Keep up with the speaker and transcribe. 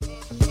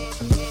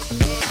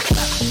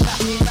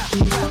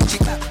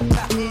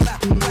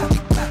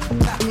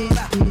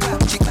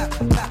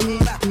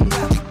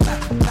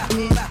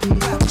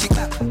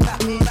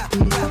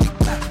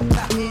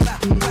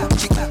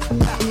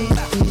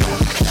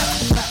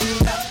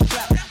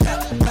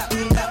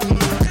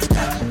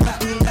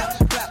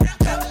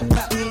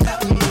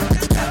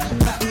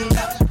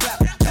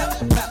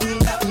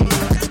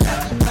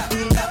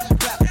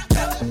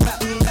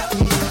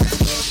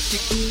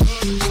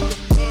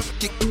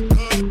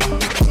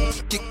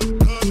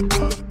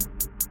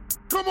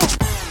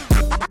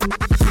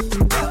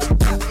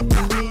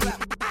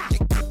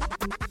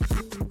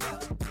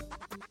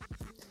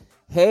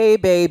Hey,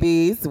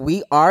 babies.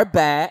 We are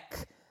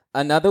back.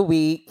 Another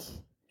week.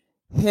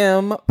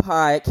 Him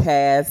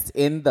podcast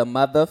in the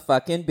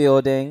motherfucking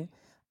building.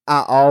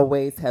 I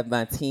always have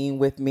my team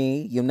with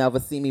me. You'll never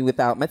see me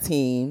without my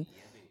team.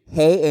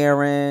 Hey,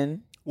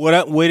 Aaron. What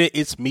up with it?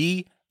 It's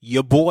me,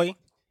 your boy.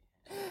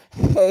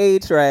 Hey,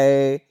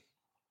 Trey.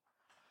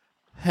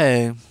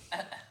 Hey.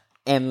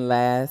 And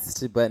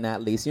last but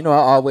not least, you know I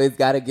always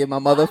got to give my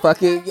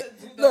motherfucking...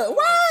 Look,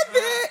 why,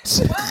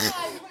 bitch?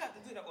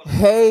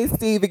 Hey,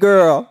 Stevie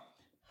girl.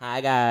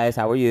 Hi guys,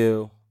 how are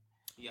you?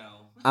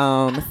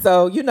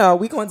 So you know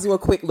we gonna do a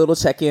quick little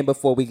check-in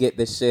before we get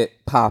this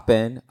shit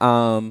popping.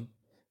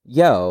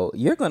 Yo,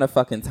 you're gonna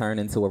fucking turn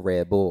into a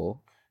Red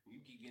Bull.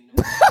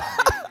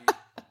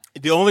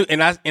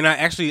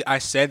 I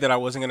said that I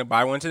wasn't gonna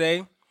buy one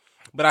today,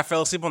 but I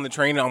fell asleep on the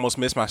train and almost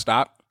missed my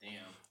stop. Damn.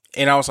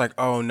 And I was like,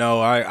 oh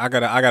no, I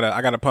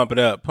gotta pump it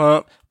up,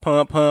 pump.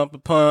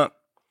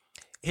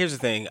 Here's the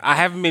thing, I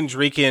haven't been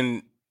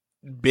drinking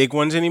big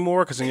ones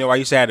anymore because I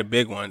used to have the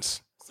big ones.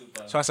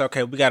 Super. So I said,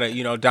 okay, we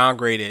gotta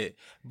downgrade it.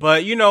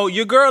 But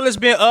your girl has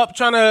been up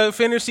trying to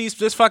finish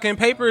this fucking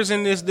papers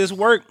and this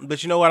work.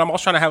 But you know what? I'm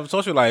also trying to have a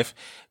social life.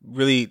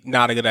 Really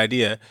not a good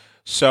idea.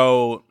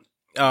 So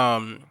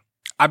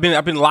I've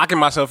been locking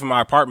myself in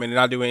my apartment and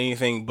not doing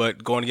anything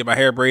but going to get my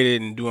hair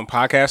braided and doing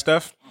podcast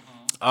stuff.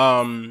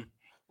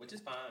 Which is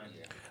fine.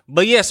 Yeah.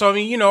 But yeah, so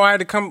I had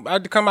to come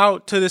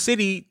out to the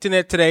city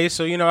today.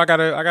 So I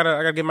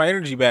gotta get my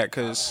energy back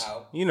because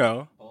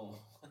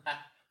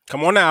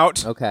come on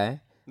out. Okay.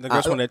 The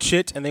girls want to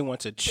chit and they want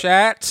to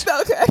chat.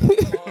 Okay. Come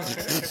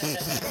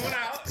on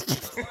out.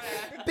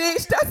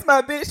 Bitch, that's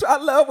my bitch. I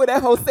love when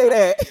that hoe say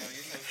that.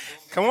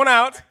 Come on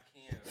out.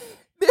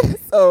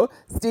 So,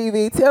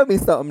 Stevie, tell me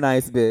something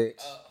nice,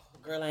 bitch.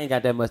 Girl, I ain't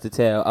got that much to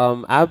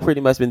tell. I've pretty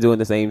much been doing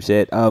the same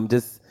shit.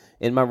 Just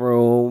in my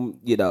room,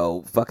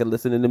 fucking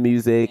listening to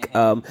music.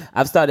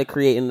 I've started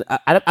creating.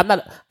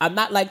 I'm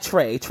not like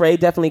Trey. Trey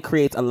definitely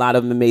creates a lot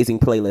of amazing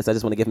playlists. I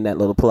just want to give him that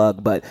little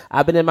plug. But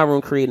I've been in my room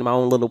creating my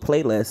own little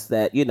playlists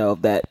that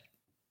that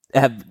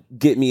have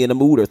get me in a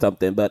mood or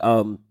something. But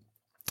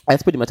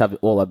that's pretty much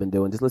all I've been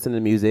doing. Just listening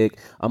to music.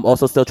 I'm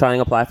also still trying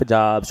to apply for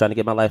jobs, trying to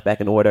get my life back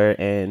in order,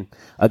 and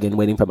again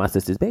waiting for my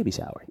sister's baby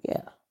shower.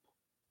 Yeah.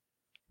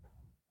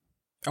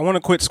 I want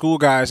to quit school,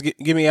 guys. Get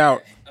me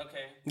out.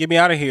 Okay. Get me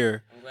out of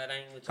here.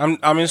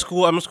 I'm in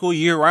school. I'm in school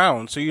year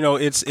round. So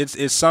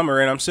it's summer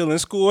and I'm still in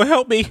school.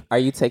 Help me. Are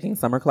you taking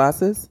summer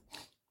classes?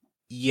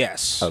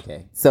 Yes.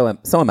 Okay. So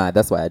am I.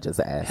 That's why I just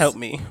asked. Help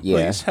me.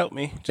 Yeah. Please help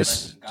me.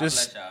 Just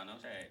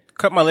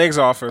cut my legs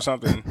off or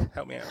something.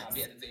 Help me out.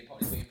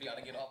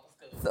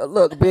 So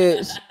look,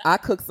 bitch, I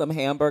cooked some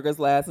hamburgers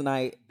last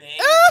night.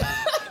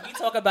 Can we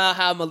talk about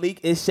how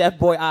Malik is Chef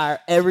Boyardee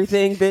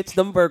everything, bitch?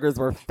 Them burgers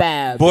were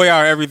fab.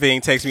 Boyardee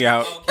everything takes me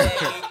out.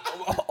 Okay.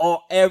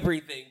 Or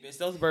everything, bitch.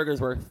 Those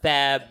burgers were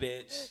fab,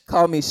 bitch.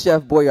 Call me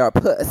Chef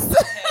Boyardee puss. Hey,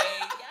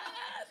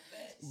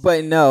 God,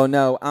 But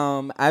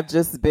no. I've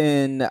just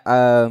been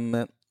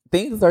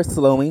things are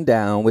slowing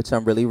down, which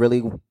I'm really,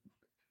 really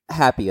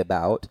happy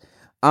about.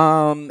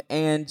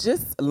 And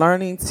just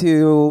learning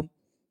to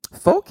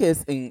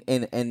focus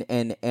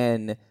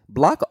and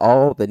block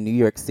all the New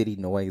York City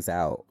noise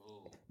out.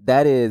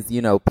 That is,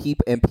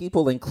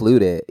 people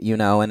included,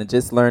 and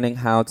just learning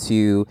how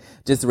to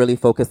just really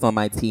focus on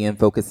my tea and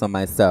focus on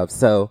myself.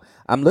 So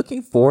I'm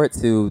looking forward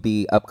to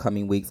the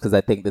upcoming weeks because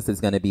I think this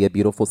is going to be a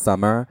beautiful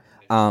summer.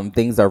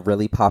 Things are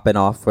really popping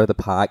off for the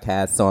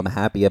podcast, so I'm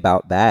happy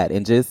about that.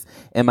 And just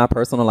in my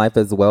personal life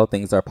as well,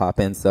 things are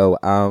popping. So,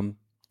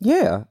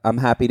 yeah, I'm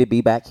happy to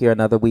be back here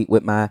another week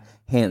with my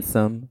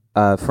handsome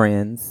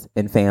friends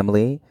and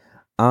family.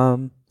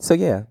 So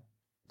yeah,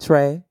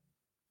 Trey,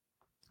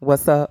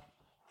 what's up?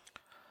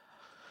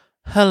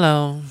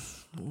 Hello.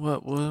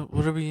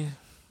 What are we?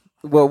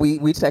 Well,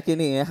 we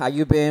checking in. How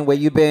you been? Where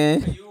you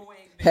been?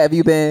 Have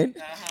you been?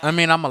 I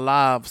mean, I'm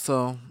alive,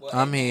 so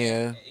I'm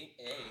here.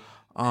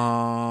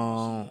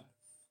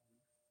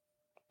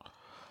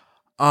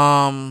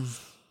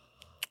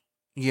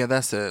 Yeah,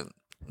 that's it.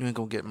 You ain't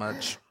gonna get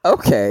much.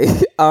 Okay.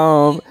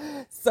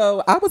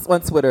 So I was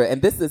on Twitter,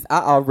 and I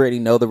already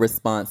know the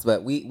response,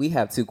 but we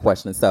have two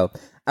questions. So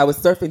I was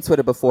surfing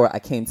Twitter before I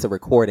came to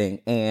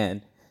recording,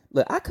 and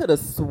look, I could have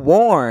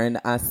sworn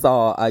I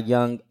saw a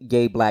young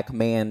gay black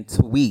man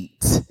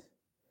tweet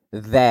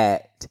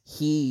that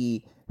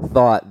he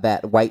thought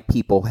that white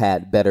people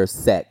had better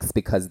sex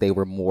because they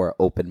were more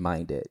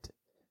open-minded.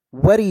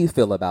 What do you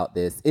feel about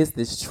this? Is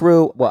this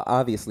true? Well,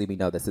 obviously we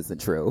know this isn't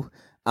true.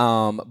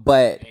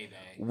 But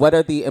what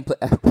are the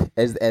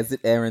as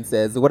Aaron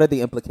says, what are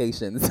the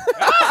implications?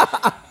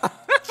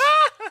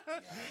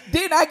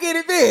 Did I get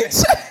it,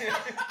 bitch?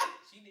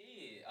 She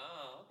did.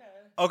 Oh,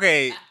 okay.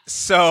 Okay,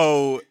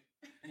 so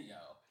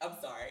I'm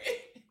sorry.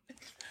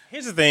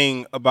 here's the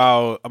thing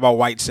about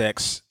white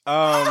sex.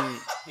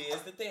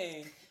 Here's the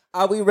thing.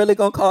 Are we really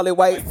gonna call it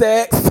white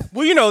sex?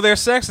 Well,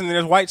 there's sex and then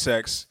there's white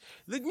sex.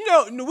 We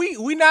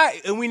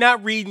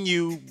not reading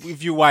you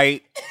if you're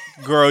white,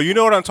 girl. You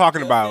know what I'm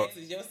talking about. Sex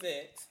is your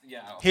sex.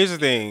 Here's the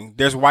thing: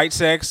 there's white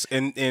sex,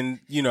 and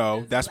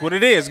that's what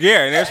it is.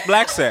 Yeah, and there's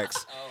black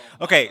sex.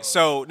 Okay,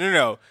 so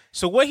no.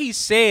 So what he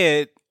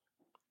said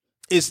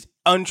is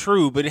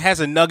untrue, but it has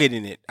a nugget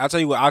in it. I'll tell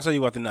you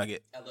what the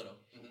nugget. A little.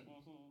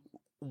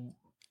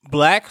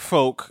 Black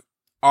folk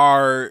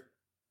are,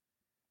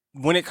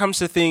 when it comes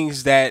to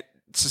things that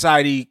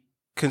society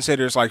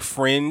considers like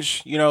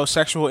fringe,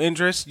 sexual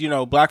interest,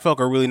 black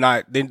folk are really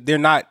not. They're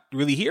not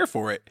really here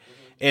for it,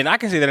 and I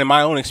can say that in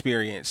my own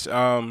experience.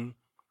 Some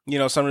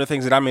of the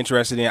things that I'm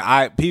interested in,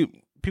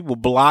 people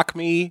block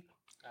me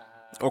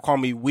or call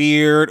me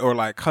weird or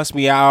like cuss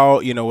me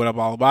out, what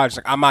blah blah. Just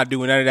like I'm not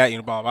doing none of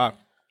that, blah blah.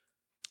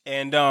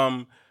 And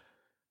on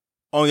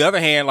the other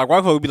hand, like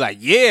white folk would be like,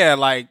 yeah,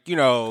 like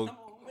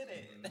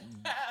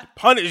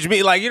punish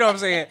me, like what I'm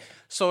saying.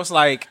 So it's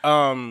like,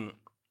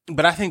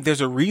 but I think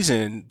there's a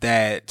reason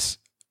that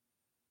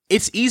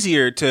it's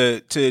easier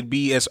to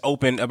be as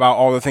open about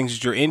all the things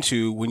that you're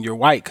into when you're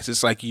white, because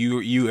it's like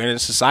you in a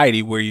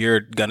society where you're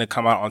gonna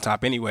come out on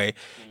top anyway.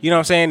 You know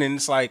what I'm saying? And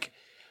it's like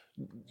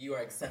you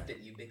are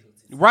accepted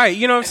ubiquitously. Right,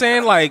 you know what I'm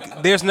saying?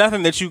 Like there's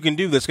nothing that you can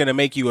do that's gonna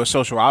make you a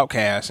social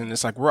outcast, and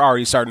it's like we're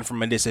already starting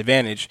from a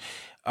disadvantage.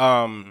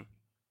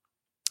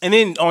 And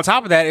then on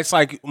top of that, it's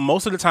like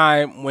most of the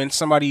time when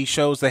somebody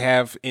shows they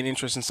have an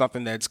interest in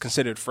something that's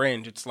considered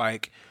fringe, it's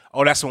like,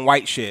 oh, that's some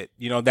white shit.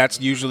 That's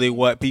usually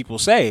what people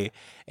say.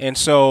 And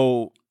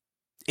so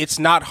it's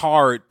not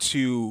hard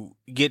to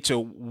get to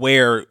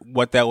where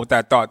what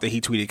that thought that he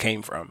tweeted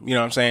came from. You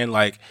know what I'm saying?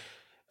 Like,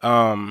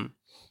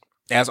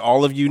 as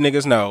all of you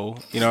niggas know,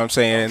 you know what I'm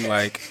saying?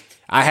 Like,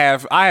 I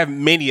have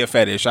many a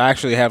fetish. I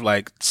actually have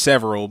like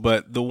several,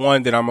 but the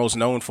one that I'm most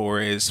known for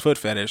is foot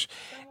fetish.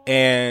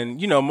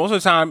 And, most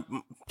of the time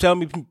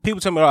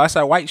people tell me, oh, that's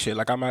that white shit.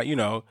 Like I'm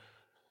not,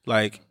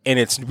 like, and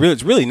it's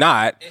really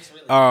not.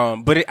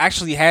 But it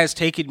actually has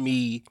taken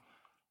me,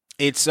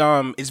 it's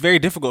very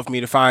difficult for me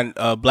to find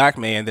a black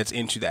man that's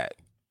into that.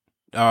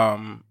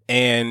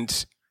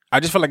 And I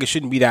just feel like it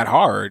shouldn't be that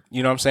hard.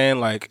 You know what I'm saying?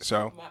 Like,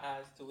 so.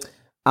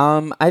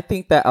 I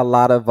think that a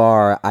lot of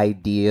our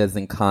ideas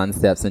and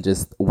concepts and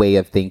just way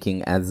of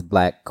thinking as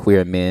black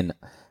queer men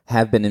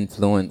have been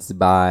influenced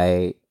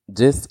by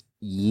just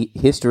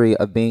history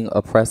of being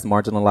oppressed,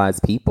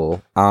 marginalized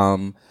people.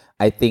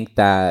 I think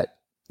that,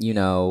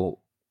 I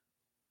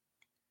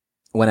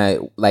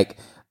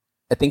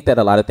think that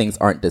a lot of things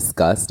aren't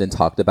discussed and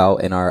talked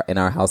about in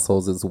our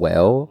households as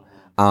well.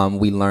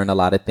 We learn a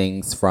lot of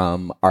things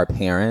from our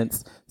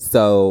parents.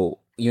 So,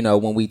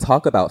 when we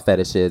talk about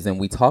fetishes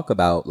and we talk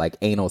about like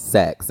anal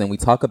sex and we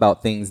talk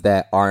about things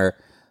that are,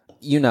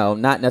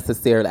 not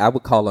necessarily, I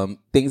would call them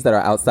things that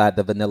are outside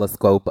the vanilla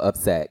scope of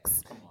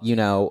sex.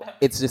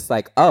 It's just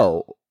like,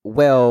 oh,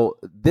 well,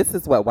 this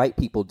is what white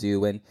people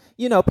do. And,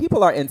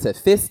 people are into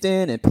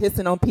fisting and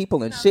pissing on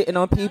people and shitting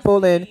on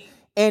people. And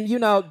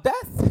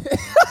that's...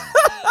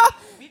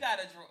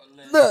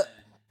 Look,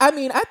 I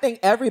mean, I think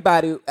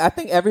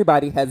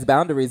everybody has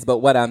boundaries. But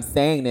what I'm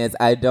saying is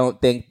I don't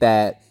think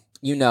that,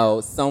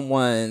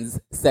 someone's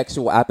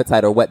sexual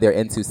appetite or what they're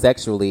into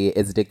sexually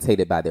is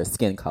dictated by their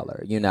skin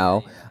color,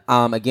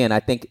 Again, I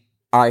think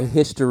our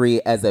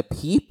history as a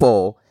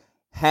people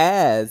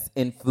has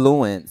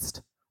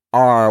influenced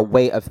our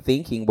way of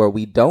thinking where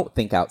we don't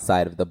think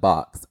outside of the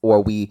box,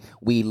 or we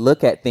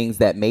look at things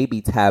that may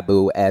be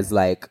taboo as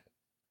like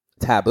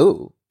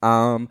taboo.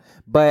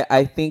 But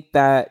I think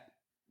that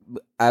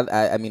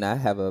I mean I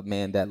have a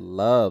man that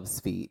loves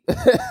feet.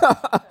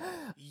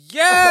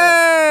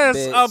 Yes,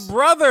 Bitch. a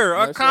brother,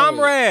 a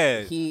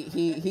comrade. He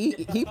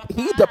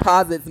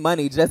deposits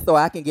money just so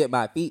I can get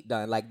my feet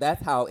done. Like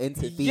that's how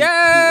into feet.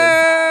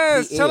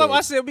 Yes, he tell is. him I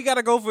said we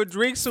gotta go for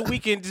drinks so we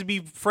can just be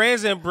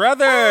friends and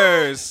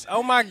brothers.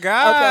 Oh my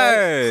god!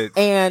 Okay.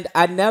 And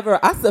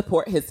I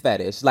support his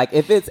fetish. Like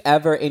if it's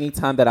ever any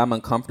time that I'm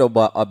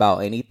uncomfortable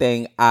about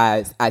anything,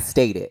 I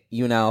state it.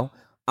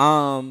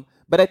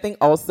 But I think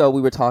also we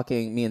were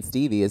talking, me and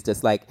Stevie, is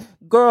just like,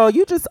 girl,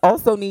 you just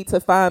also need to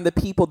find the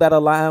people that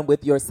align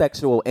with your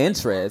sexual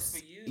interests.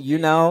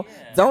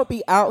 Don't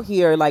be out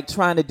here like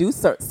trying to do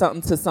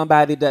something to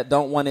somebody that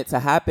don't want it to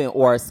happen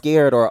or are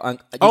scared or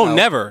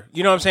never.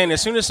 You know what I'm saying?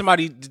 As soon as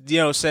somebody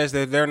says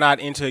that they're not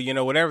into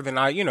whatever, then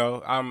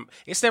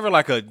it's never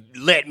like a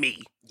let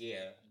me.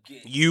 Yeah.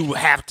 You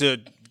have to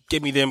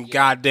give me them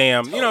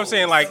goddamn. You know what I'm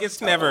saying? Like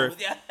it's never.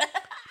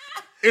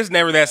 It's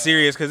never that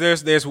serious because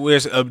there's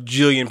a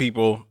jillion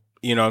people,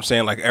 you know what I'm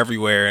saying, like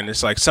everywhere, and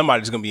it's like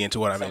somebody's gonna be into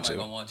what I'm into.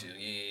 Gonna want you.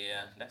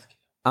 Yeah, that's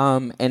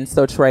cute. And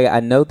so Trey, I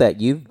know that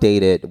you've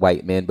dated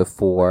white men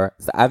before.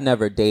 So I've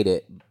never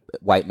dated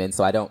white men,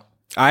 so I don't.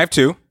 I have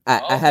two.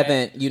 I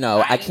haven't,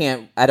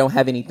 I don't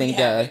have anything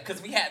to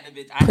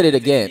put it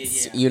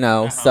against,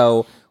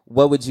 So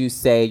what would you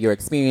say your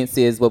experience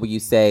is? What would you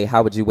say?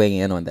 How would you weigh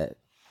in on that?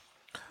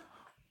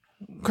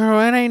 Girl,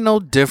 it ain't no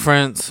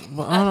difference.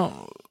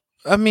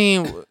 I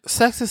mean,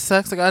 sex is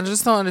sex. Like, I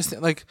just don't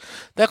understand. Like,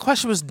 that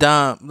question was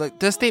dumb. Like,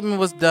 that statement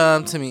was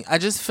dumb to me. I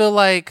just feel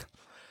like,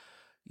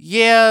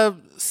 yeah,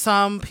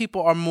 some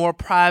people are more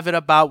private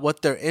about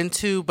what they're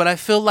into, but I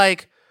feel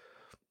like,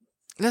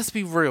 let's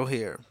be real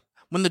here.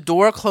 when the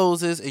door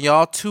closes and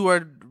y'all two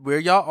are where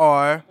y'all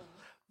are,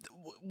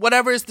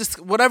 whatever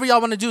y'all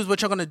want to do is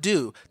what y'all gonna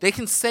do. They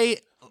can say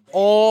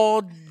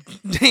all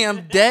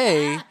damn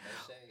day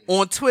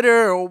on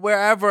Twitter or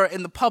wherever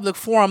in the public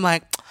forum,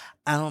 like,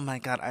 oh my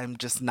God, I'm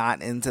just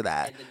not into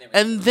that.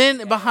 And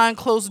then behind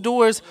closed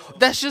doors,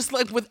 that's just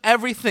like with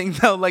everything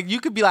though. Like you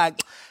could be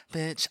like,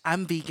 bitch,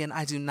 I'm vegan.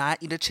 I do not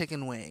eat a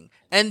chicken wing.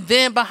 And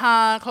then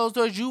behind closed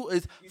doors, you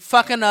is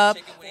fucking up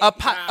a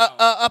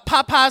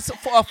Popeyes,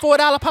 a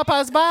 $4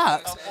 Popeyes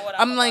box.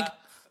 I'm like,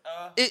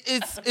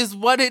 it's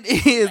what it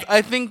is.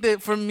 I think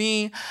that for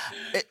me,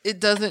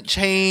 it doesn't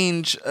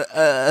change.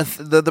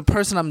 The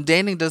person I'm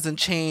dating doesn't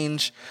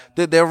change.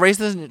 Their race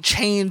doesn't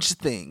change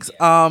things.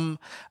 I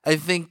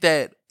think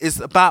that it's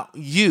about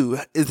you.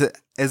 Is it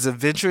as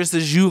adventurous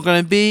as you're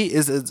gonna be?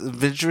 Is as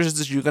adventurous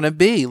as you're gonna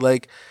be?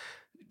 Like,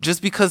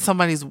 just because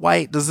somebody's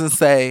white doesn't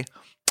say,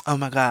 oh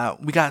my God,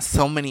 we got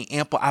so many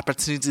ample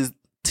opportunities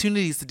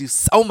to do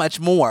so much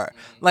more.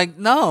 Like,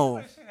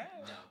 no.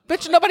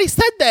 Bitch, nobody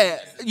said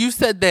that. You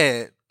said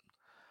that.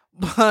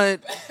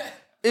 But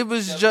it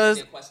was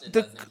just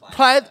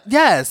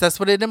yes, that's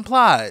what it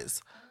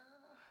implies.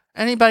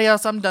 Anybody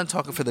else? I'm done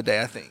talking for the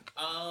day, I think.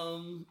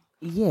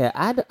 Yeah,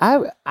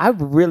 I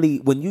really,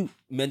 when you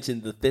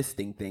mentioned the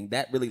fisting thing,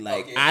 that really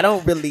I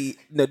don't really,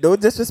 no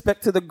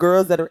disrespect to the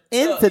girls that are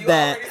into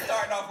that.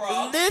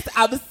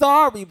 I'm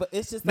sorry, but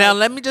it's just now.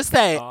 Let me just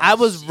say, I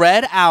was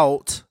read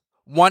out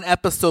one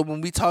episode when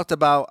we talked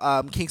about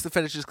kinks and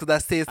fetishes because I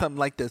said something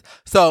like this.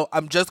 So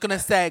I'm just gonna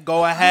say,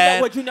 go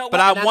ahead. But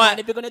I want,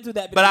 if you're gonna do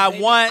that, but I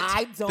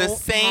want the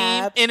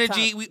same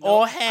energy we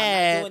all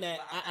had.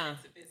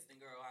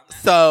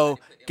 So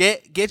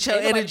get your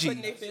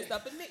energy.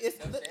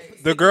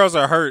 The girls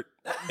are hurt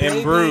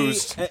and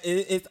bruised.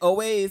 It's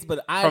always,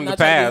 but from the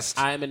past.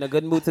 I am in a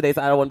good mood today,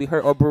 so I don't want to be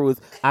hurt or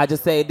bruised. I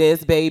just say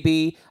this,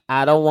 baby.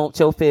 I don't want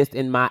your fist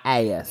in my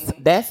ass.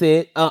 That's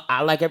it.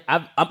 I like it.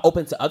 I'm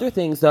open to other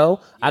things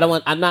though.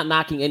 I'm not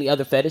knocking any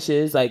other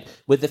fetishes like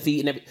with the feet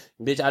and everything.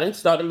 Bitch, I didn't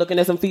start looking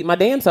at some feet my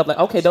damn self. Like,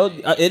 okay, though,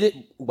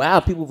 wow,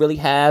 people really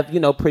have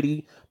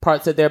pretty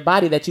parts of their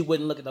body that you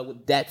wouldn't look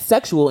at that's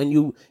sexual, and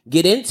you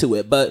get into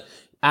it, but.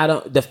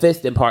 The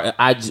fisting part,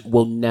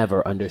 will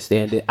never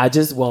understand it. I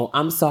just won't.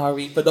 I'm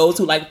sorry. For those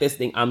who like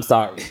fisting, I'm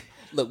sorry.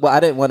 Look, well, I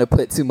didn't want to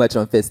put too much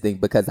on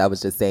fisting because I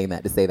was just saying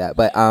that to say that.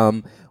 But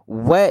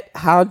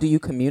how do you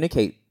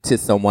communicate to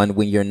someone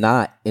when you're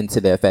not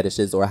into their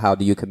fetishes, or how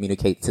do you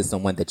communicate to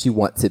someone that you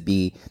want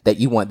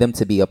them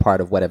to be a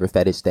part of whatever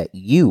fetish that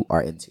you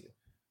are into?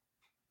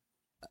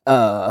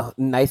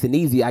 Nice and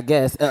easy, I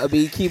guess.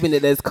 Be keeping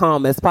it as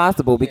calm as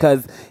possible,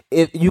 because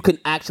if you can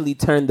actually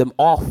turn them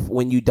off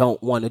when you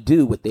don't want to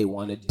do what they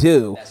want to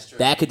do,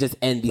 that could just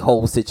end the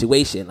whole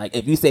situation. Like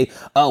if you say,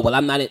 "Oh, well,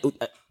 I'm not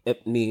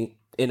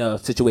in a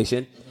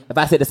situation." If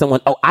I say to someone,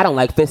 "Oh, I don't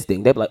like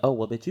fisting," they'd be like, "Oh,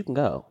 well, bitch, you can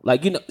go."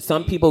 Like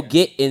some people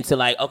get into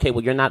like, "Okay,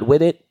 well, you're not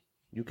with it.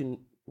 You can."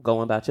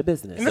 Go about your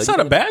business. And it's not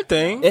a bad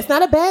thing. It's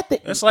not a bad thing.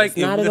 It's like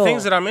the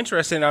things that I'm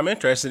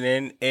interested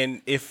in.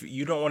 And if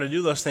you don't want to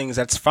do those things,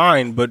 that's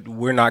fine. But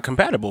we're not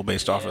compatible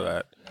based off of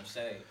that.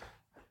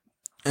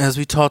 As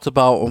we talked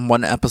about on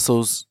one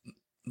episode,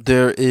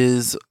 there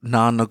is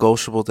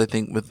non-negotiables, I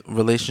think, with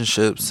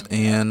relationships.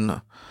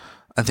 And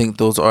I think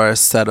those are a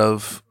set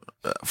of,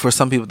 for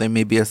some people, they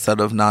may be a set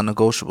of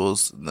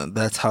non-negotiables.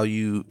 That's how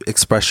you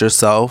express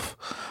yourself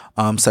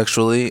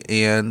sexually.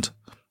 And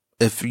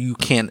if you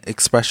can't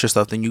express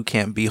yourself, then you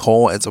can't be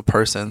whole as a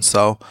person.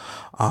 So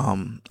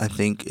I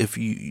think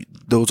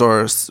those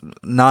are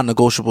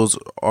non-negotiables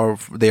are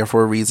there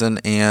for a reason,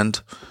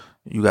 and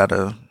you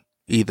gotta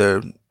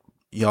either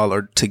y'all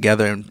are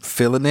together and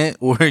feeling it,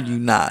 or you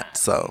not.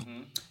 So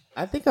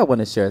I think I want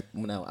to share.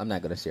 No, I'm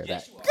not gonna share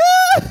that.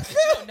 Good. You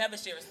don't never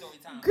share a story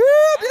time.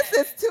 Good. This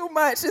is too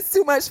much. It's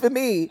too much for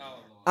me.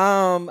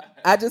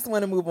 I just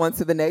want to move on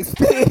to the next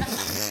thing.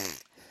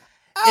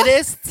 It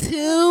is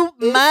too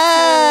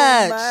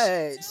much.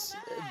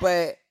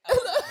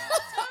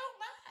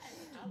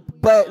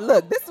 But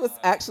look, this was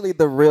actually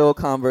the real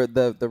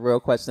the real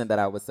question that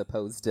I was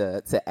supposed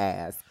to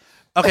ask.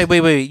 Okay,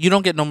 wait. You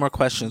don't get no more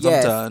questions.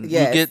 Yes, I'm done.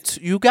 Yes.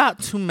 You got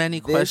too many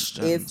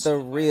questions. It's the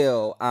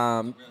real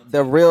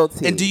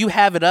tea. And do you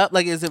have it up?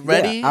 Like, is it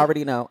ready? Yeah, I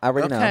already know.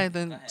 Okay,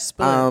 then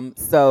spill it.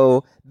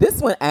 So this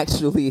one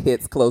actually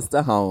hits close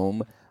to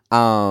home.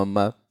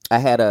 I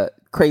had a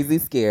crazy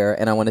scare,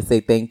 and I want to say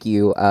thank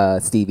you,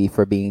 Stevie,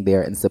 for being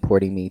there and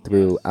supporting me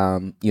through,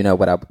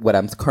 what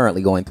I'm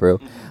currently going through.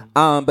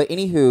 But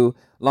anywho,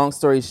 long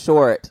story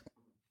short,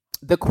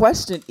 the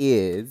question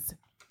is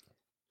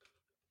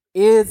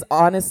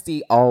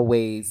honesty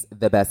always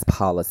the best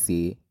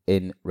policy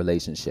in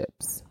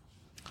relationships?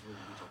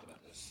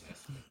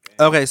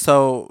 Okay,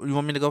 so you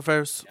want me to go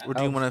first, or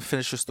do you want to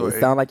finish your story? You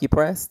sound like you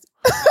pressed.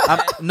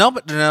 No,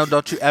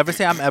 don't you ever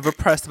say I'm ever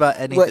pressed about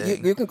anything. Well,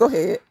 you can go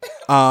ahead.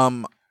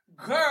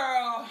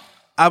 Girl,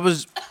 I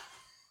was.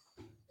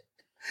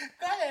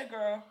 Go ahead,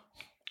 girl.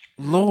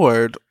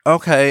 Lord,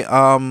 okay.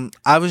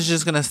 I was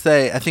just gonna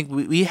say, I think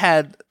we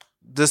had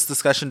this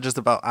discussion just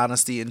about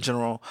honesty in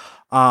general.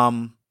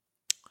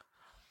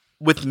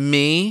 with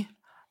me,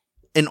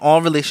 in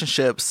all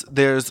relationships,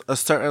 there's a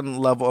certain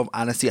level of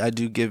honesty I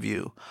do give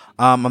you.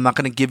 I'm not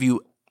going to give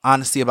you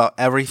honesty about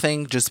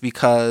everything just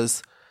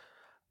because,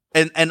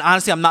 and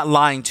honestly, I'm not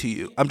lying to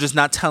you. I'm just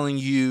not telling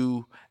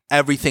you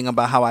everything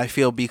about how I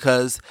feel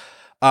because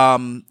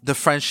the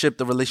friendship,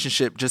 the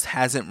relationship just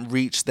hasn't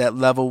reached that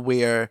level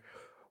where,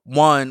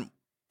 one,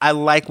 I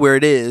like where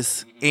it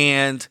is,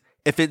 and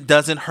if it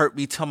doesn't hurt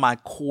me to my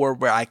core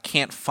where I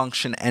can't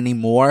function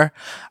anymore,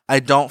 I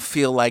don't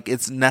feel like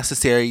it's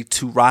necessary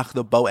to rock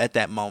the boat at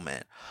that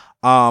moment.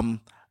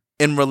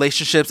 In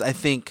relationships, I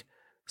think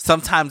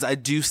sometimes I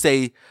do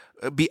say,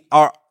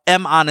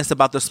 am honest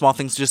about the small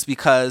things just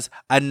because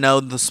I know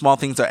the small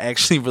things are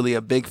actually really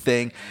a big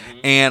thing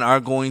and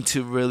are going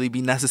to really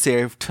be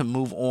necessary to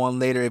move on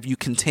later if you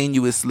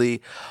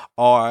continuously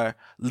are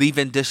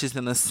leaving dishes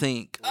in the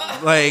sink.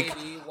 Like,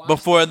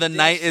 before the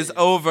night is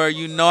over,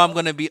 you know I'm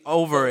going to be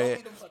over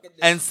it.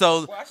 And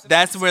so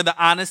that's where the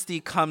honesty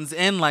comes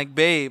in. Like,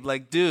 babe,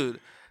 like, dude,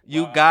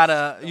 you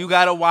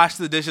gotta wash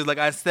the dishes. Like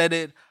I said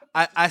it.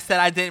 I said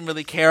I didn't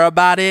really care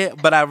about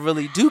it, but I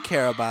really do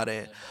care about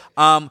it.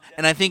 And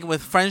I think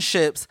with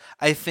friendships,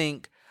 I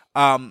think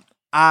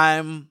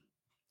I'm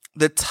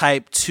the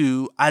type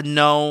to, I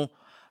know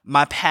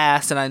my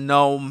past and I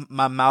know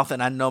my mouth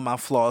and I know my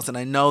flaws and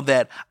I know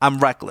that I'm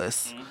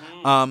reckless.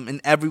 In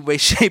every way,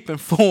 shape, and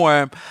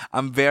form,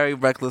 I'm very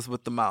reckless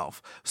with the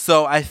mouth.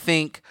 So I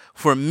think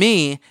for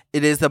me,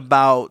 it is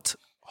about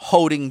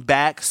holding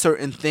back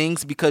certain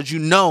things because you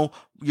know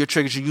your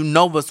triggers, you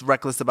know what's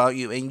reckless about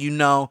you, and you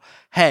know,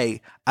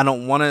 hey, I'm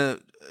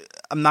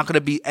not going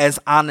to be as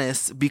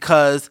honest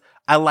because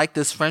I like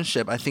this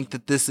friendship. I think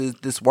that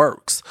this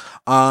works.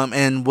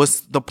 And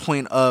what's the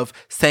point of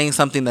saying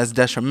something that's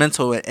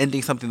detrimental and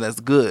ending something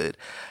that's good?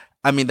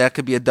 I mean, that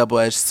could be a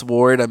double-edged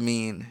sword. I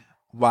mean,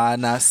 why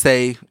not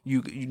say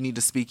you need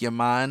to speak your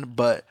mind?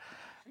 But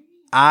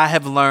I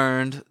have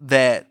learned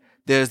that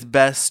there's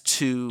best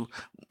to,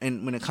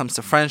 and when it comes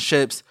to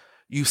friendships,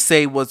 you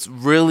say what's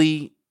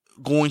really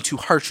going to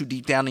hurt you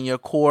deep down in your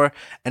core,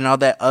 and all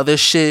that other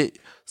shit,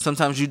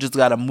 sometimes you just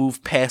got to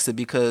move past it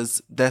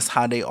because that's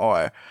how they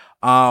are.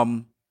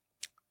 And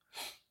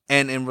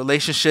in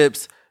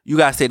relationships, you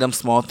got to say them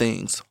small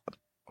things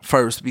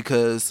first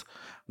because,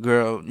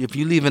 girl, if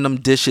you leaving them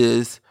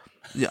dishes,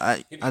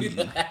 I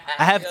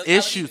have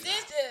issues.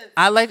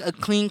 I like a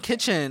clean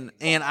kitchen,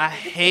 and I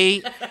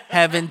hate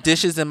having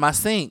dishes in my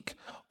sink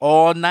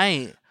all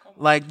night.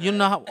 Like, you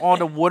know how all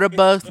the water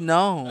bugs?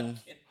 No.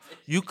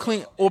 You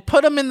clean, or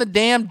put them in the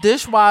damn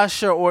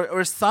dishwasher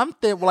or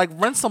something. Like,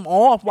 rinse them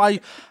off while you,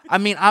 I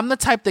mean, I'm the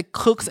type that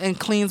cooks and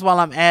cleans while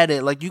I'm at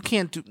it. Like, you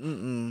can't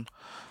do,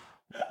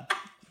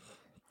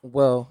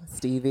 Well,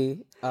 Stevie,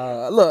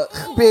 look,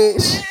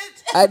 bitch,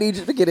 I need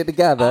you to get it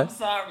together. I'm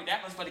sorry,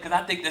 that was funny because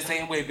I think the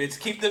same way, bitch.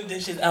 Keep them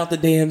dishes out the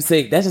damn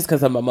sink. That's just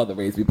because my mother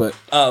raised me. But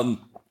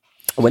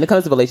when it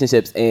comes to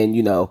relationships and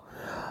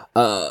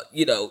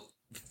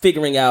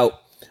figuring out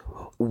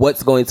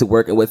what's going to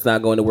work and what's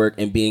not going to work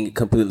and being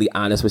completely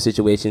honest with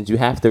situations, you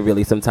have to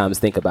really sometimes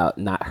think about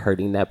not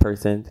hurting that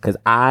person. Because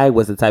I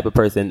was the type of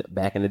person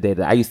back in the day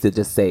that I used to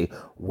just say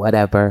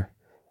whatever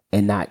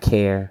and not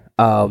care.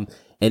 And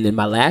in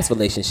my last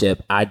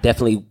relationship, I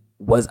definitely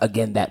was,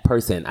 again, that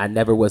person. I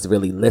never was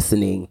really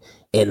listening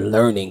and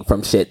learning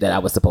from shit that I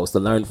was supposed to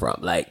learn from.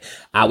 Like,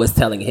 I was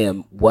telling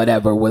him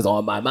whatever was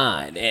on my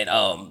mind.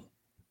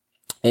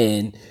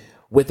 And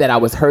with that, I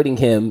was hurting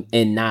him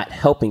and not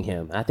helping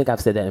him. I think I've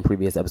said that in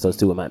previous episodes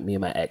too with me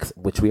and my ex,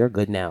 which we are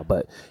good now.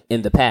 But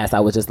in the past, I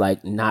was just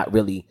like not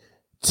really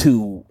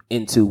too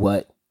into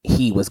what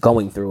he was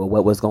going through or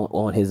what was going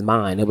on his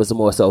mind. It was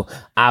more so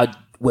I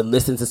would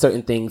listen to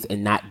certain things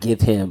and not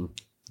give him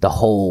the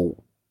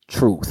whole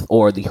truth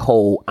or the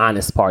whole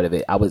honest part of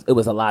it. It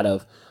was a lot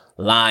of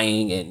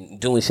lying and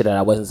doing shit that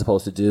I wasn't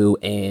supposed to do.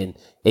 And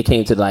it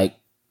came to like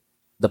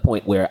the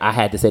point where I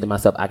had to say to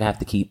myself, I have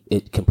to keep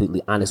it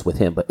completely honest with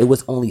him. But it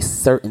was only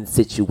certain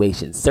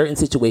situations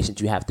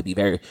you have to be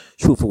very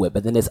truthful with.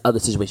 But then there's other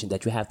situations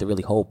that you have to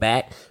really hold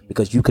back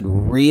because you could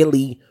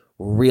really,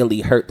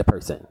 really hurt the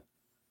person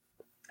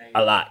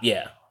a lot.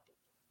 Yeah.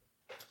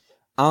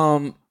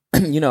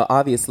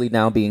 Obviously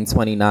now being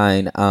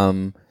 29,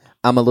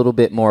 I'm a little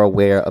bit more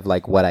aware of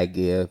like what I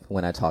give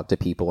when I talk to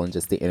people and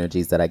just the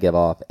energies that I give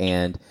off.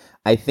 And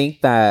I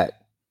think that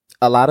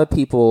a lot of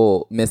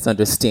people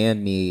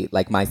misunderstand me,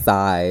 like my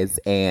size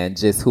and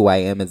just who I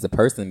am as a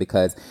person,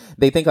 because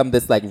they think I'm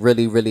this like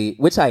really, really,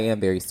 which I am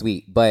very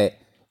sweet, but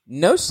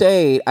no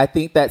shade. I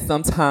think that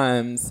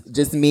sometimes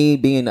just me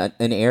being an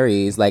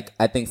Aries, like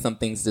I think some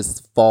things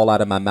just fall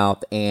out of my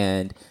mouth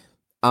and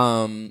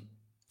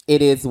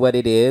it is what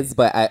it is,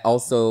 but I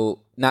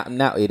also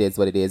not it is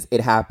what it is. It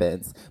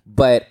happens.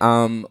 But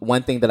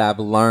one thing that I've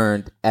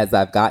learned as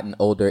I've gotten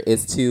older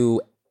is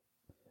to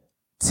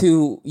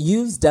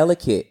use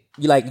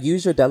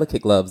use your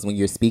delicate gloves when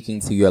you're speaking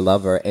to your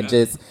lover and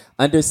just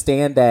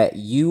understand that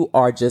you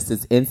are just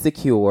as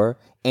insecure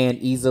and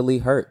easily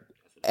hurt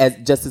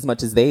just as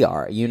much as they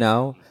are, you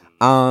know?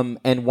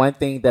 And one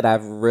thing that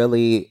I've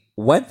really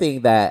one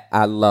thing that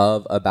I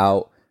love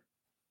about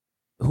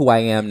who I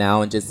am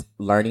now and just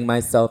learning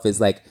myself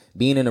is like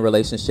being in a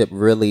relationship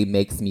really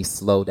makes me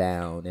slow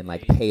down and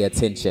like pay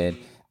attention.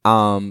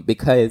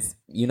 Because,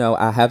 you know,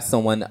 I have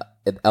someone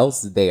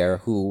else there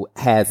who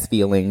has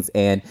feelings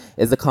and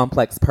is a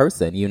complex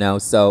person, you know,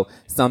 so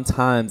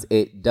sometimes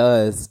it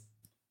does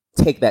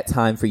take that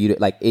time for you to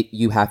like it.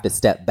 You have to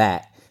step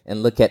back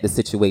and look at the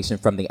situation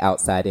from the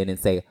outside in and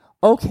say,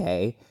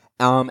 okay.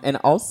 And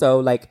also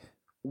like,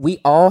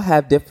 we all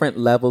have different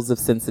levels of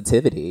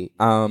sensitivity.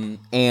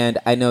 And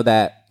I know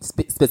that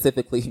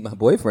specifically my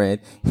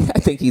boyfriend, I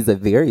think he's a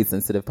very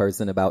sensitive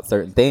person about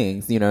certain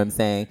things, you know what I'm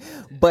saying?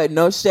 But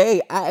no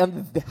shade, I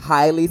am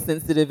highly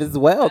sensitive as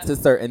well to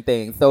certain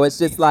things. So it's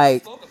just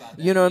like,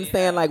 you know what I'm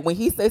saying? Like when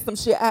he says some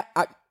shit,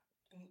 I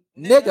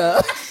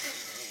nigga.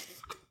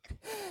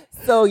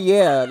 So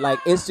yeah, like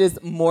it's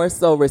just more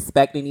so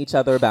respecting each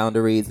other's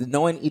boundaries,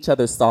 knowing each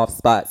other's soft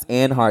spots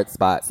and hard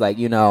spots. Like,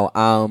 you know,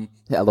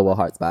 LOL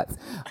hard spots.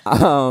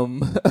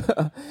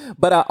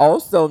 But I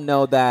also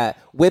know that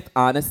with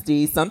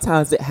honesty,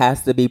 sometimes it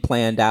has to be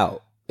planned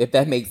out, if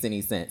that makes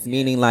any sense.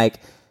 Meaning like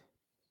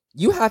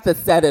you have to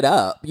set it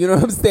up, you know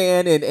what I'm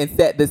saying? And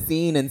set the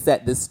scene and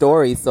set the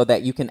story so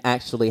that you can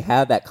actually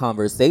have that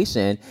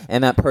conversation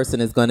and that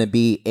person is going to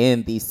be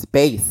in the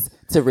space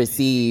to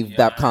receive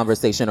that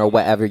conversation or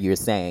whatever you're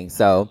saying.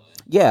 So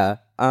yeah.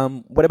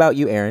 What about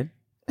you, Aaron?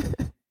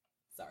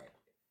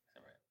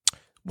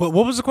 What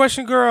was the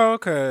question, girl?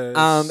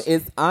 Cause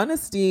is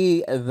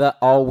honesty the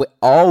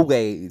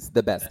always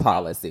the best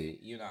policy?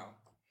 You know.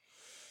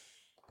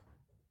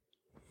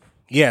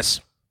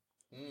 Yes.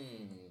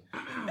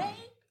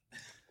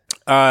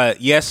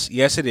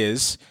 Yes, it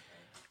is.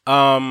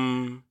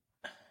 That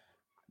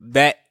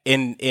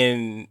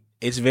in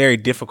it's very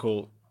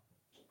difficult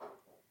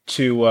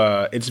to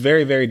it's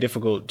very, very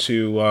difficult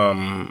to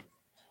I'm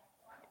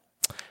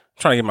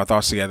trying to get my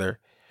thoughts together.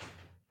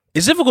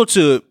 It's difficult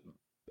to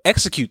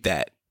execute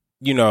that,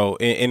 you know,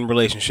 in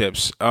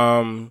relationships.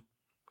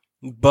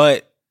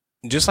 But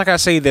just like I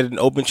say that an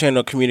open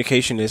channel of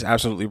communication is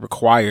absolutely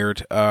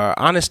required,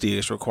 honesty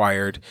is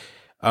required.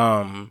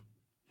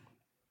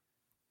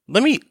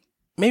 Maybe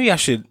I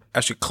should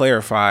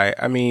clarify.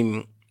 I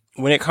mean,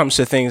 when it comes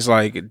to things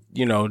like,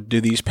 you know, do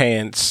these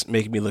pants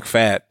make me look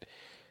fat?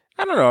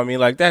 I don't know. I mean,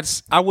 like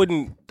I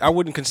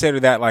wouldn't consider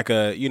that like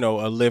a, you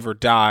know, a live or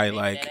die,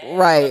 like,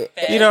 right.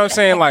 You know what I'm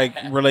saying? Like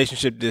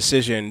relationship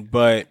decision.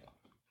 But,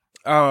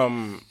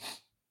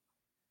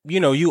 you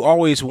know, you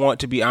always want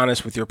to be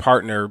honest with your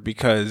partner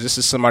because this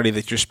is somebody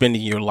that you're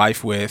spending your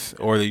life with,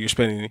 or that you're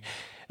spending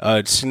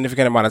a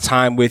significant amount of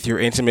time with. You're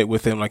intimate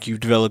with them. Like you've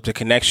developed a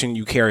connection.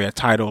 You carry a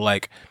title.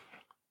 Like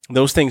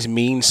those things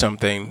mean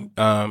something,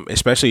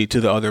 especially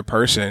to the other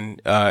person.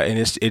 And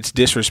it's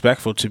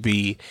disrespectful to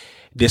be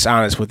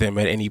dishonest with them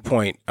at any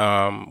point,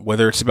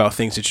 whether it's about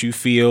things that you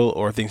feel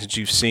or things that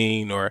you've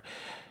seen or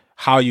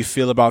how you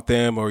feel about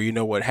them or, you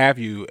know, what have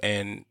you.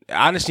 And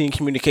honesty and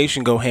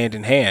communication go hand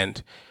in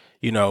hand.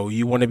 You know,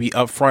 you want to be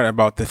upfront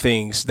about the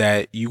things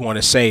that you want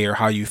to say or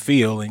how you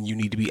feel, and you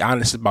need to be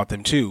honest about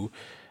them too.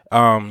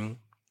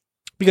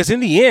 Because in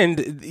the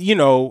end, you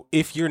know,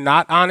 if you're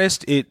not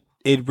honest, it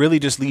really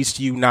just leads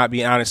to you not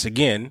being honest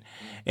again.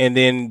 And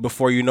then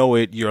before you know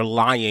it, you're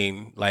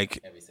lying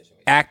like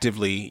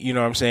actively, you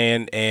know what I'm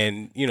saying?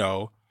 And, you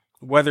know,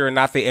 whether or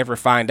not they ever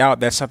find out,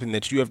 that's something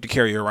that you have to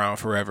carry around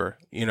forever,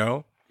 you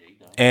know?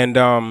 And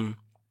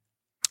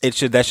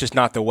that's just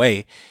not the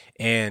way.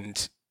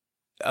 And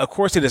of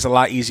course it is a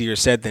lot easier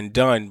said than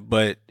done,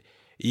 but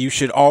you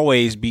should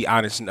always be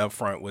honest and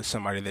upfront with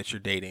somebody that you're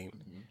dating.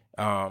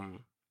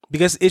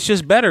 Because it's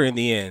just better in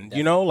the end,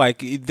 you know,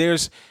 like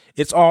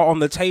it's all on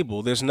the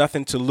table. There's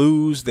nothing to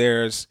lose.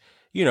 There's,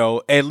 you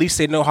know, at least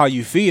they know how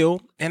you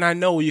feel. And I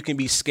know you can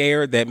be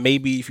scared that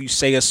maybe if you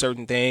say a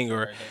certain thing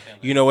or,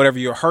 you know, whatever,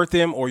 you'll hurt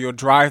them or you'll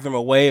drive them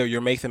away or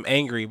you'll make them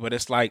angry. But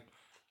it's like,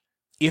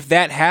 if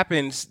that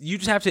happens, you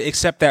just have to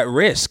accept that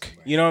risk.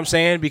 You know what I'm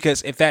saying?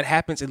 Because if that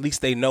happens, at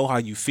least they know how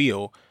you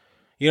feel.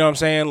 You know what I'm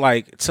saying?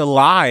 Like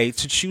to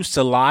choose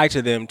to lie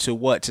to them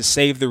to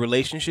save the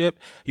relationship.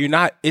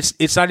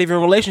 It's not even a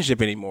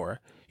relationship anymore.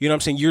 You know what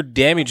I'm saying? You're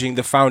damaging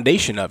the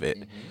foundation of it.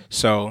 Mm-hmm.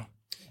 So.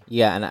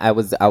 Yeah, and I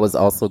was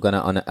also going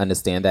to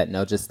understand that,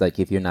 no, just like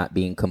if you're not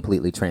being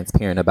completely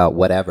transparent about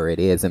whatever it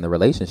is in the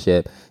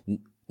relationship,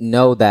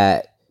 know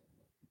that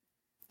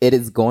it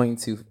is going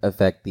to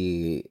affect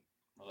the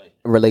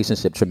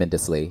relationship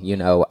tremendously. You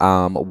know,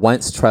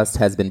 once trust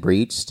has been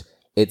breached,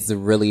 it's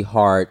really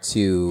hard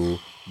to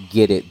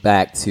get it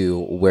back to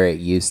where it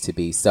used to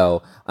be.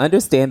 So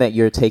understand that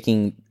you're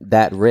taking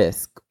that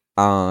risk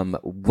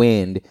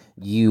when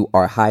you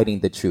are hiding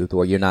the truth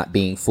or you're not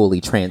being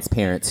fully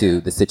transparent to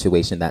the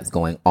situation that's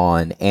going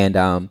on. And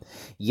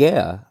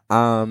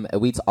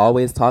we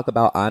always talk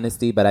about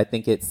honesty, but I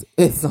think it's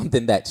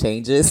something that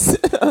changes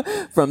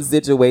from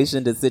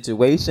situation to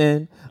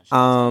situation.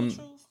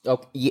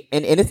 Okay,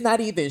 and it's not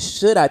even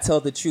should I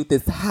tell the truth,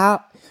 it's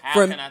how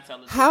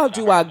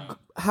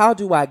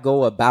do I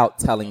go about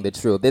telling the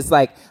truth? It's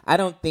like I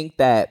don't think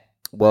that,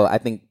 well, I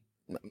think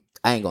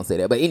I ain't gonna say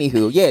that, but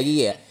anywho,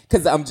 yeah.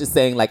 Because I'm just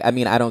saying, like, I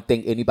mean, I don't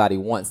think anybody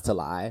wants to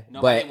lie.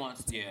 Nobody but,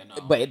 wants to, yeah, no.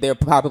 But there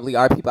probably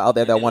are people out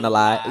there that want to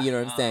lie. You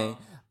know what I'm saying?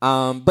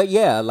 But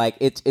yeah, like,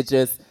 it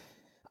just,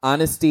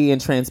 honesty and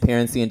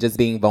transparency and just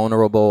being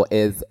vulnerable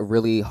is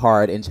really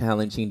hard and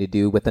challenging to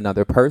do with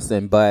another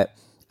person. But,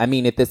 I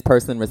mean, if this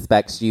person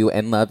respects you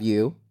and love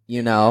you,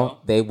 you know,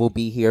 they will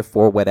be here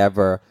for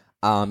whatever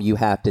you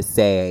have to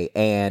say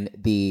and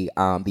the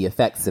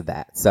effects of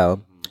that.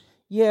 So,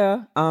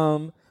 yeah,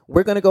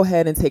 we're going to go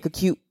ahead and take a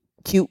cute,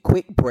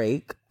 quick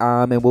break,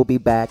 and we'll be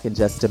back in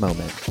just a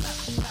moment.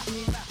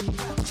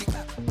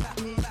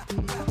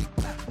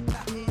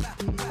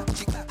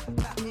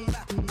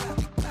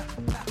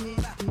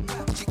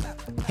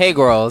 Hey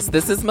girls,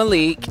 this is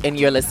Malik, and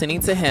you're listening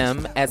to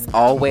him. As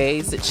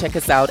always, check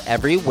us out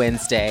every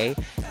Wednesday.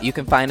 You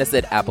can find us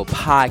at Apple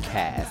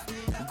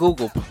Podcasts,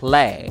 Google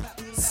Play,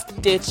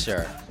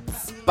 Stitcher,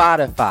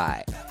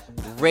 Spotify,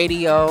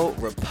 Radio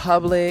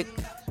Republic,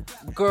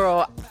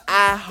 girl,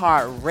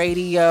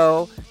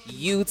 iHeartRadio,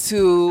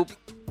 YouTube,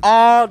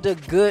 all the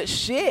good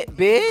shit,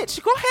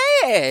 bitch. Go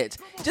ahead.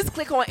 Just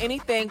click on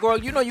anything, girl.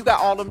 You know you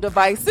got all them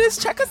devices.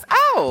 Check us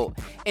out.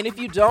 And if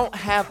you don't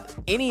have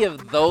any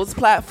of those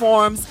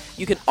platforms,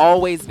 you can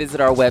always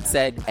visit our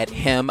website at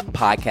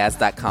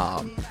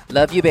himpodcast.com.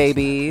 Love you,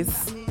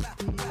 babies.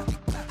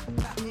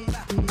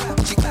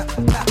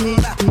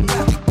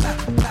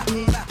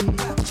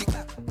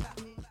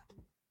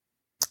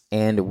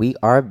 And we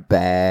are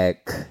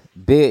back.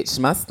 Bitch,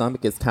 my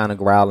stomach is kind of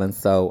growling,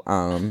 so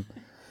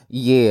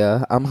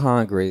yeah, I'm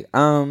hungry.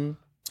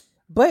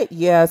 But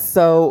yeah,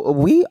 so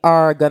we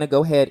are gonna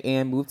go ahead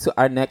and move to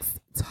our next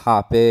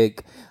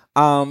topic,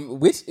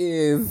 which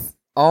is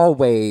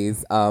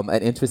always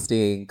an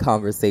interesting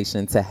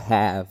conversation to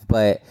have,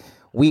 but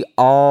we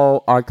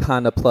all are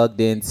kind of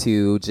plugged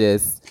into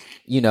just,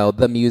 you know,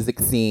 the music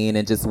scene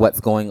and just what's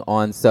going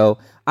on. So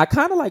I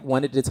kind of like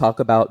wanted to talk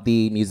about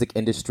the music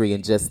industry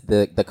and just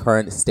the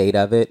current state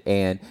of it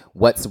and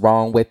what's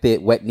wrong with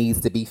it, what needs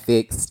to be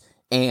fixed,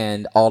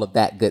 and all of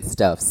that good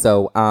stuff.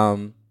 So,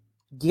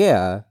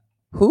 yeah,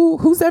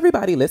 who's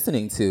everybody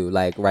listening to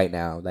like right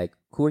now? Like,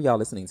 who are y'all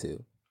listening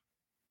to?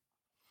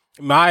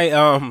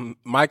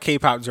 My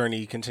K-pop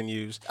journey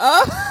continues.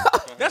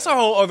 That's a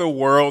whole other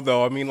world,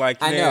 though. I mean, like,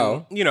 I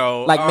know, you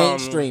know, like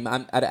mainstream.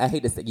 I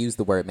hate to use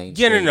the word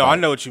mainstream. Yeah, no, I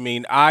know what you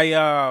mean.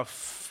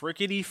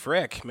 Frickety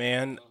frick,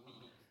 man.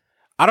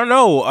 I don't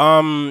know.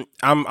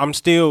 I'm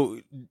still.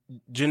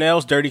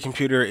 Janelle's Dirty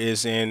Computer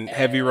is in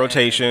heavy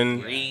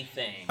rotation. Let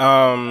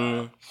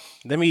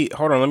me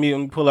hold on. Let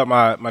me pull up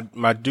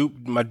my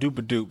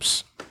duper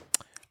dupes.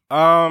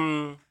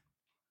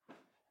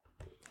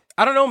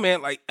 I don't know,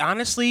 man. Like,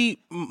 honestly,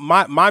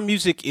 my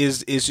music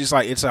is just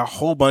like, it's a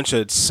whole bunch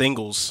of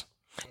singles,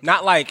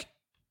 not like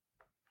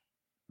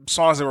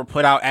songs that were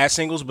put out as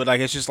singles, but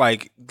like it's just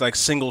like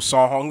single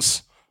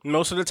songs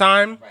most of the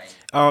time. Right.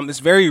 It's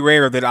very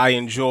rare that I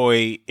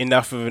enjoy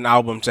enough of an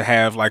album to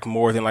have like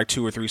more than like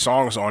 2 or 3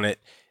 songs on it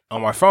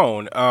on my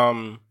phone.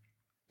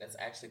 That's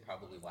actually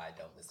probably why I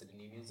don't listen to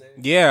new music.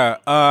 Yeah.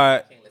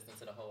 I can't listen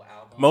to the whole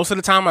album. Most of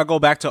the time I go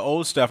back to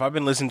old stuff. I've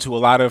been listening to a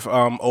lot of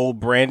old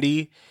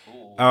Brandy.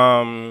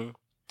 You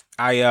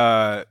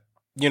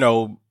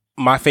know,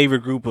 my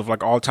favorite group of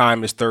like all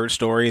time is Third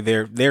Story.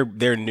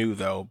 They're new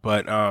though,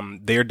 but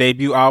their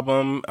debut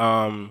album,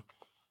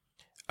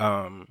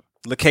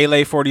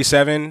 Lekele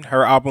 47,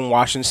 her album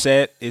Wash and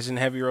Set is in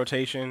heavy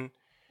rotation.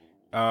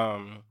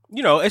 You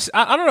know, it's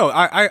I don't know.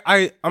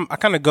 I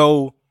kind of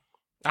go,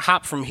 I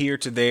hop from here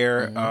to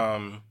there.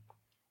 Mm-hmm.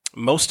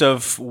 Most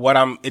of what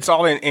it's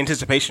all in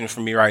anticipation for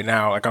me right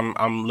now. Like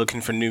I'm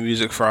looking for new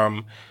music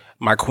from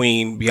my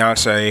queen,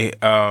 Beyonce,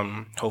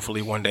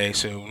 hopefully one day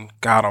soon.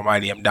 God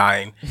almighty, I'm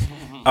dying.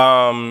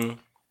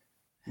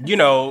 You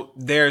know,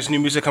 there's new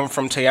music coming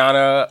from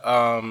Teyana.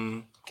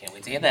 Can't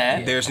wait to hear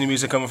that. There's new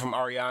music coming from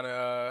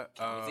Ariana.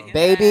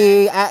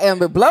 Baby, I am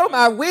to blow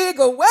my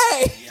wig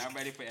away. Yeah, I'm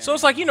ready for that. So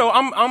it's like, you know,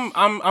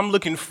 I'm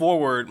looking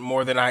forward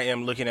more than I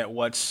am looking at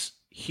what's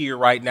here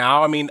right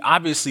now. I mean,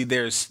 obviously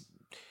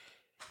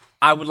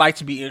I would like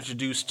to be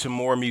introduced to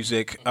more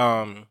music.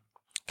 Can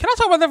I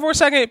talk about that for a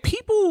second?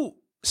 People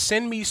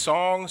send me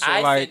songs.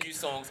 I like send you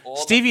songs all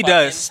Stevie the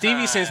does. time.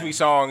 Stevie sends me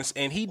songs,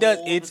 and he does.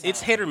 It's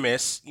hit or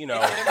miss. You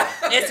know,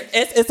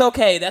 it's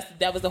okay. That's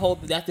the whole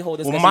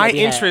discussion. Well, my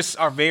interests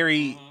are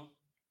very.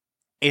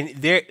 And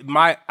there,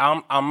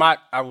 I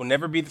will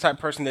never be the type of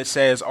person that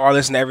says, "Oh, I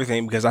listen to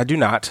everything," because I do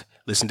not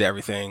listen to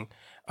everything.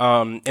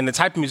 And the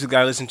type of music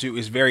that I listen to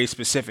is very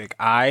specific.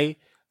 I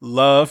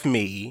love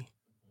me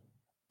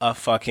a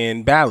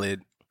fucking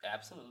ballad.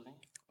 Absolutely.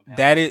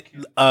 That is,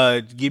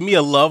 give me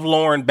a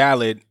lovelorn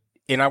ballad,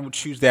 and I would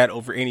choose that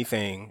over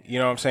anything. You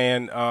know what I'm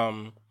saying?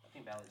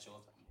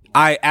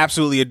 I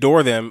absolutely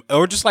adore them.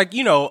 Or just like,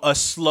 you know, a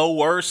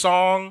slower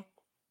song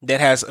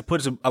that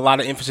puts a lot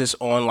of emphasis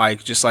on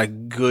like just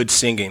like good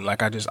singing.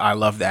 Like I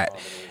love that.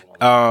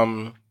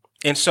 And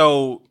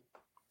so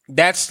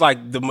that's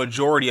like the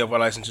majority of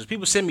what I listen to.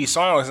 People send me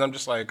songs, and I'm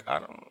just like,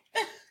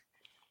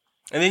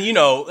 And then,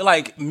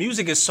 like,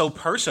 music is so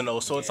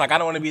personal, so it's like, I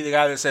don't want to be the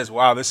guy that says,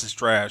 wow, this is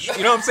trash.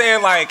 You know what I'm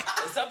saying? Like,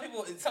 some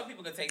people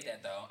can take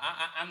that, though.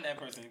 I'm that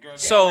person. Girl,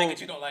 so, like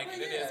it, you don't like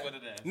it. It is what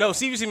it is. No,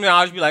 see me,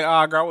 I'll just be like,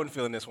 oh, girl, I wasn't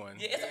feeling this one.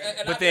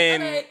 Yeah, but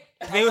then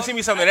you'll see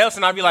me something else,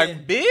 and I'll be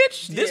like,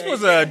 bitch, this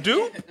was a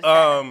dupe.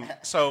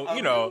 So,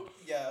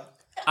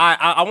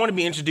 I want to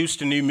be introduced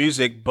to new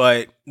music,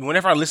 but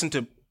whenever I listen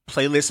to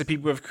playlists that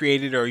people have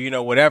created or,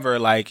 whatever,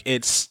 like,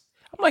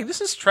 I'm like,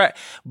 this is trash.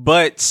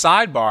 But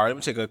sidebar, let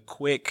me take a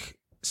quick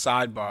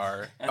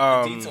sidebar.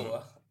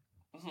 Detour.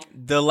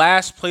 The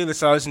last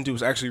playlist I listened to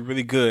was actually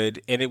really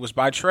good, and it was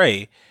by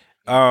Trey.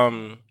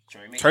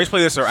 Trey's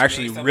playlists are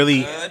actually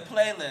really good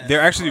playlists.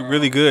 They're actually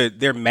really good.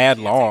 They're mad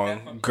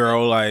long,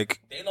 girl. Like,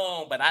 they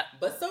long, but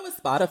so is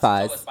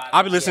Spotify's.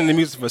 I've been listening to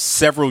music for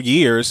several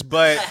years,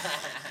 but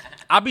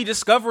I'll be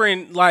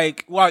discovering,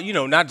 like, well,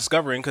 not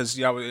discovering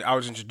because I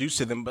was introduced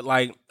to them, but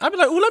like I'll be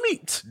like, ooh, let me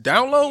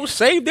download,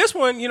 save this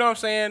one. You know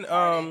what I'm saying?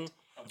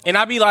 And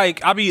I'll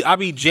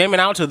be jamming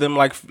out to them,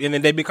 like, and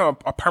then they become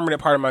a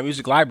permanent part of my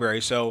music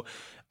library. So,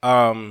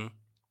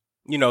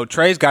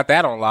 Trey's got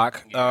that on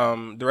lock.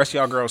 The rest of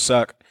y'all girls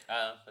suck.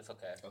 It's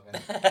okay.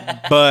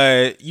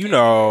 But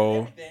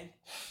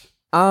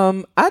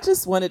I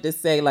just wanted to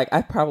say, like,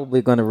 I'm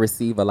probably going to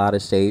receive a lot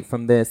of shade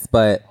from this,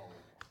 but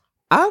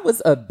I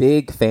was a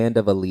big fan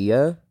of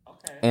Aaliyah,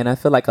 and I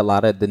feel like a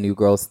lot of the new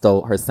girls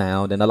stole her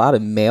sound, and a lot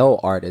of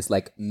male artists,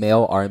 like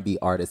male R&B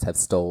artists, have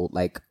stole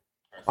like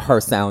her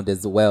sound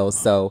as well.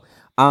 So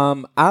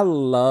I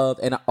love,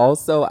 and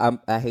also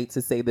I hate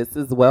to say this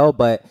as well,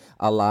 but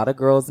a lot of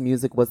girls'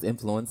 music was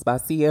influenced by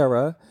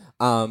Ciara.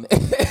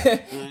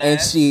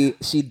 And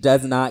she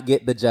does not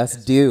get the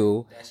just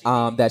due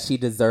that she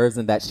deserves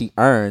and that she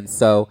earns.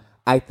 So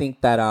I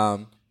think that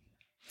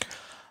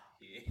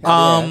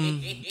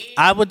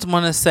I would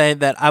want to say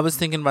that I was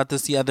thinking about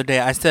this the other day.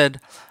 I said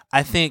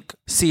I think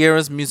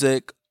Ciara's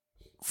music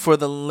for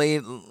the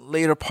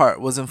later part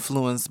was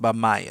influenced by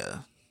Maya.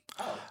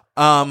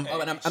 and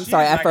I'm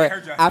sorry, I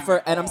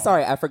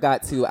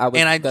forgot to. I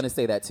was going to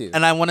say that too.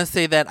 And I want to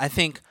say that I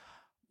think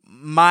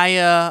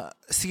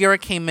Ciara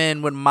came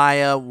in when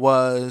Maya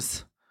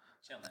was,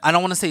 I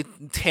don't want to say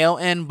tail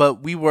end,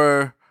 but we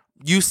were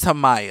used to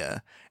Maya.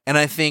 And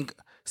I think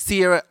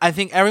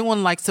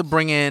everyone likes to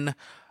bring in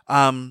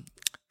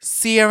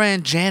Ciara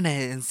and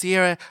Janet and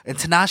Ciara and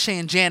Tinashe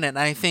and Janet. And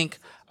I think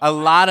a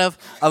lot of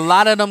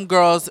them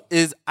girls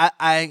is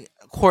I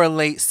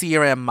correlate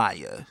Ciara and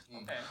Maya.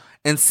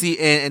 And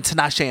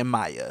Tinashe and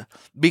Maya,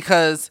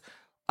 because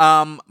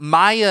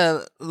Maya,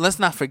 let's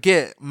not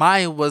forget,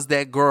 Maya was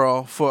that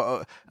girl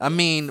for.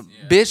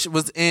 Bitch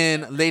was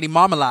in Lady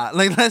Marmalade.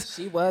 Like,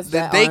 she was.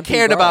 They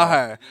cared girl. about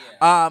her.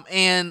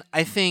 And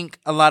I think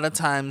a lot of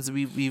times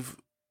we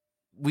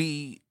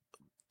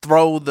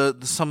throw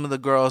some of the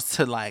girls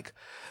to like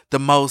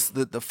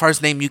the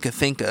first name you can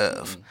think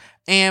of.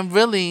 And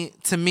really,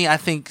 to me, I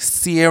think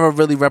Ciara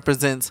really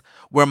represents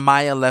where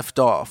Maya left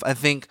off. I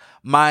think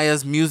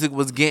Maya's music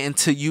was getting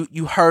to you.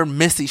 You heard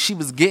Missy. She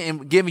was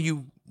giving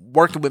you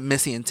working with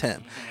Missy and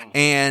Tim.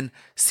 And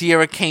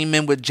Ciara came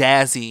in with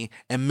Jazzy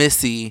and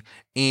Missy,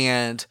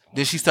 and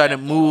then she started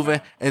moving,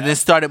 and then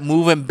started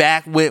moving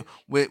back with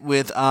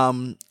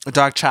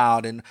Dark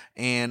Child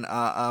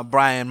and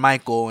Brian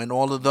Michael and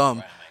all of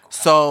them.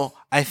 So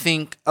I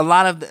think a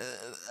lot of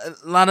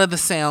the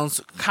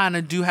sounds kind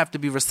of do have to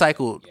be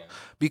recycled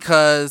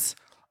because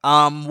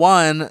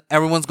one,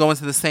 everyone's going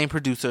to the same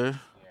producer.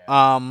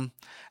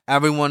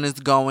 Everyone is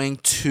going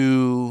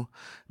to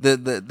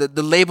the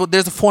label.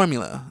 There's a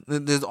formula.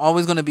 There's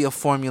always going to be a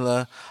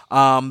formula.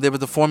 There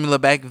was a formula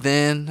back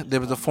then. There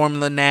was a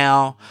formula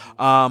now.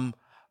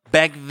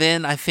 Back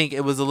then, I think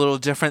it was a little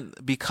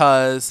different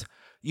because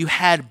you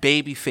had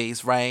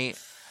Babyface, right?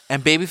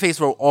 And Babyface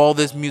wrote all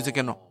this music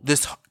and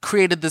this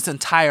created this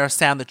entire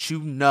sound that you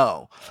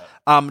know.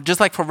 Just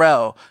like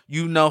Pharrell,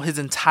 you know his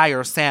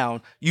entire sound.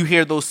 You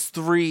hear the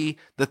three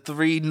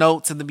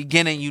notes in the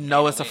beginning, you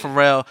know it's a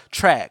Pharrell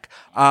track.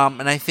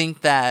 And I think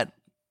that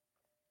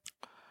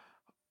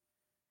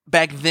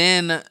back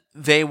then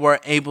they were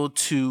able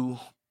to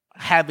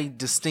have a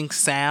distinct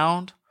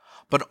sound,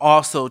 but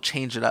also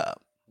change it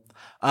up.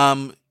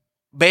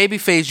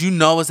 Babyface, you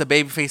know it's a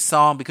Babyface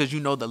song because you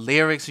know the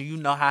lyrics, and you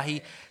know how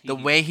the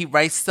way he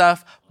writes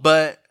stuff.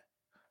 But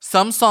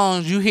some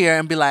songs you hear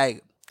and be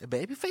like,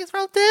 Babyface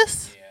wrote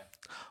this? Yeah.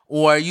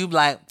 Or you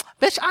like,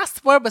 bitch, I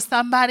swear, but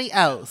somebody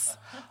else.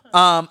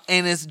 And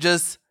it's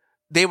just,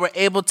 they were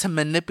able to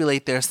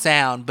manipulate their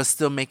sound, but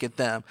still make it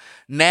them.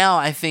 Now,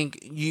 I think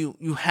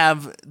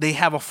they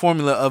have a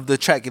formula of the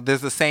track.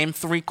 There's the same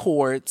 3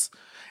 chords,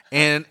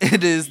 and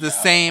it is the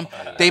same.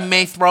 They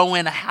may throw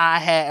in a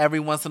hi-hat every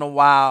once in a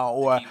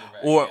while,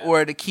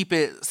 or to keep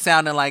it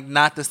sounding like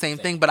not the same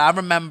thing. But I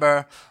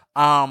remember,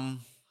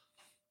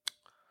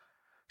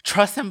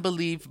 Trust and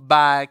Believe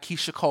by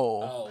Keisha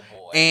Cole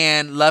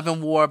and Love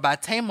and War by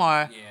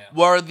Tamar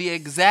were the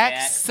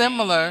exact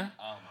similar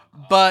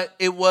but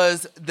it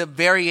was the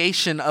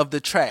variation of the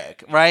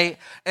track, right?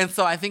 And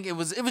so I think it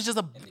was just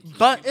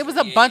it was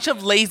a bunch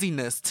of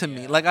laziness to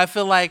me. Like I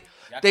feel like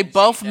they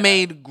both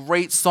made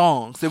great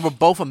songs. They were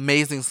both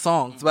amazing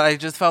songs, but I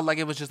just felt like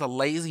it was just a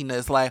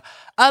laziness. Like,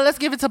 let's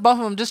give it to both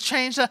of them. Just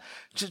change that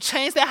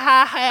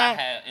hi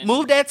hat,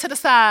 move that to the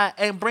side,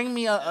 and bring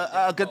me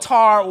a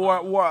guitar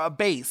or a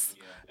bass.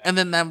 And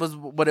then that was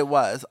what it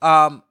was.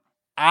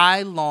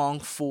 I long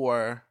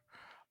for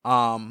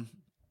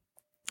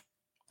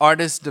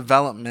artist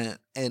development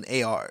in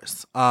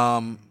ARs.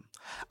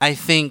 I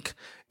think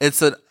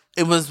it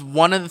was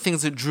one of the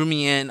things that drew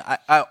me in.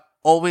 I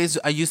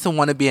used to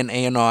want to be an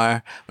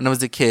A&R when I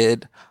was a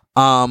kid.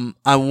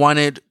 I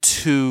wanted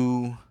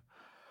to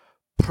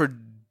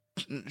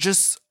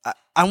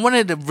I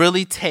wanted to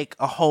really take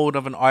a hold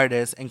of an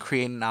artist and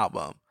create an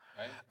album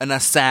and a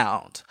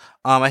sound.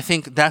 I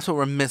think that's what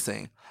we're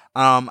missing.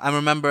 I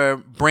remember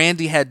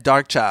Brandy had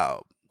Dark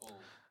Child.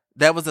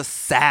 That was a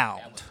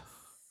sound.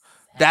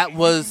 That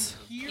was,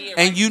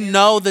 and you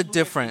know the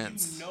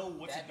difference. You know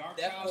what's a Dark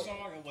Child song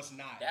and what's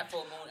not.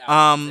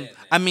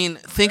 I mean,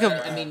 think of.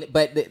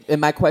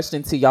 And my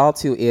question to y'all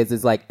too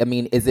is like, I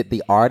mean, is it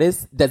the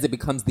artist? Does it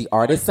becomes the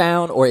artist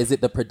sound, or is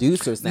it the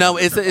producer sound? No,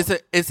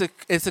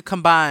 it's a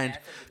combined.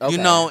 Okay.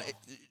 You know,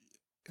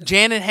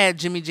 Janet had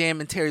Jimmy Jam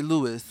and Terry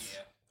Lewis,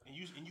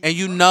 and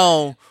you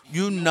know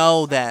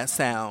that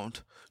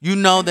sound. You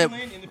know that.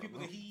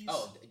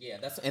 Oh yeah,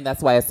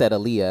 that's why I said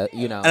Aaliyah.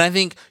 You know, And I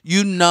think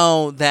you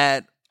know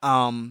that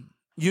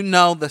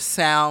the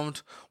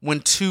sound when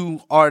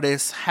two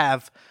artists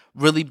have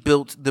really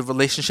built the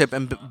relationship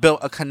and built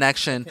a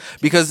connection,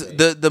 because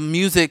the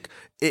music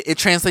it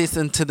translates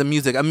into the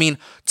music. I mean,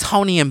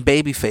 Tony and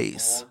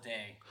Babyface.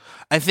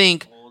 I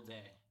think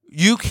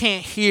you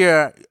can't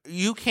hear.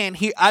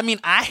 I mean,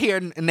 I hear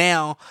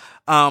now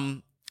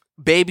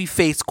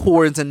Babyface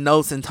chords and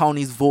notes in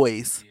Tony's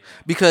voice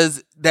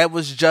because that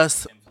was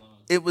just.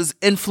 It was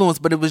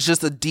influenced, but it was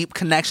just a deep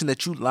connection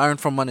that you learn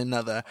from one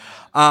another.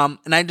 And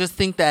I just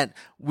think that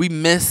we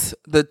miss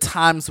the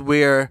times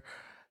where,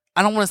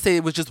 I don't want to say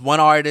it was just one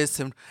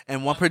artist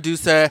and one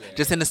producer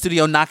just in the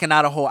studio knocking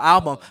out a whole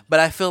album, but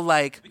I feel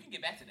like... We can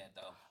get back to that,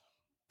 though.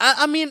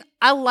 I mean,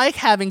 I like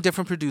having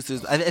different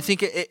producers. I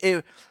think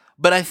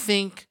but I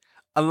think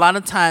a lot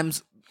of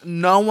times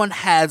no one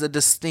has a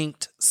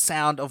distinct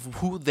sound of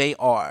who they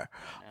are.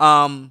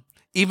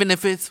 Even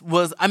if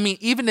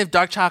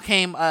Dark Child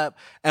came up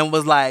and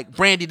was like,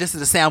 Brandy, this is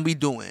the sound we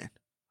doing.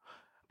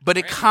 But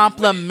it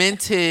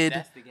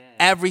complemented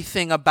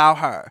everything about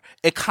her.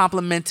 It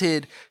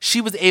complemented, she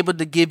was able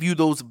to give you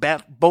those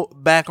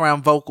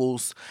background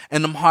vocals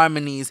and them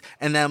harmonies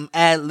and them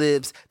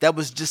ad-libs that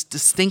was just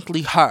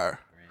distinctly her.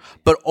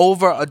 But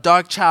over a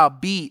Dark Child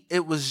beat,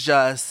 it was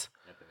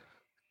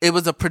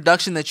a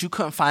production that you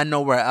couldn't find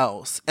nowhere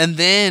else. And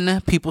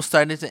then people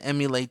started to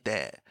emulate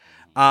that.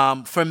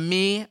 For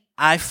me,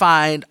 I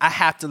find I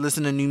have to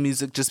listen to new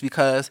music just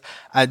because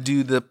I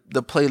do the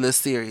playlist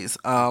series.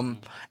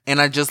 And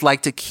I just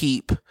like to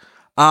keep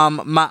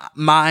my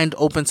mind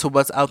open to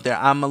what's out there.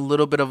 I'm a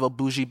little bit of a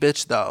bougie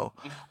bitch, though.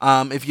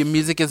 If your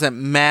music isn't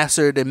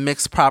mastered and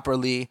mixed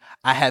properly,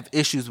 I have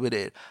issues with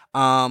it.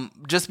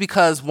 Just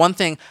because one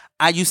thing,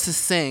 I used to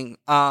sing.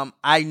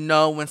 I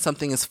know when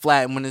something is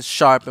flat and when it's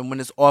sharp and when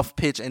it's off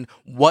pitch and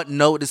what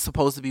note is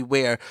supposed to be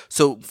where.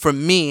 So for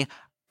me,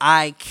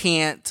 I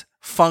can't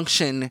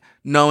function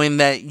knowing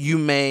that you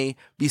may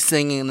be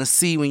singing a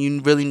C when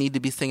you really need to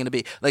be singing a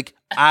B. Like,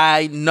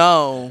 I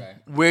know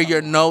where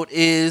your note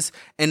is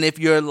and if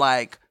you're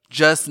like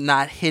just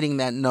not hitting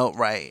that note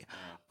right.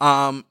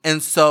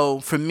 And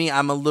so for me,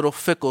 I'm a little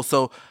fickle.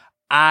 So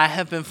I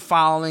have been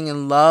falling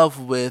in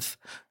love with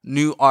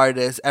new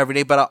artists every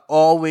day, but I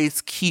always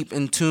keep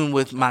in tune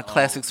with my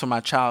classics from my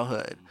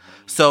childhood.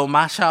 So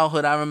my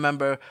childhood, I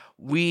remember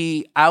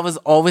I was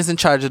always in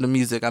charge of the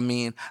music. I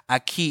mean, I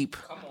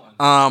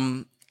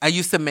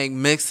used to make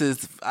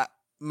mixes.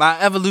 My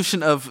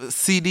evolution of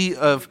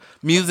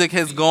music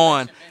has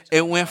gone.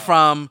 It went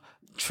from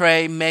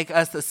Trey make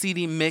us a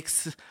CD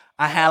mix.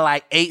 I had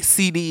like 8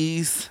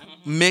 CDs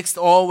mixed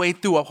all the way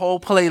through a whole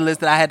playlist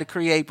that I had to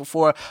create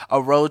before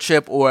a road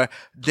trip. Or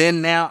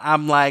then now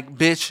I'm like,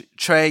 bitch,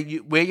 Trey,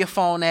 where your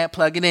phone at?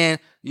 Plug it in.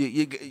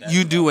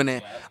 You doing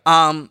it.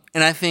 And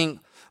I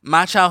think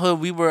my childhood,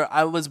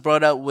 I was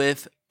brought up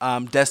with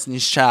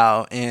Destiny's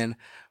Child and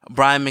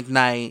Brian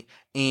McKnight.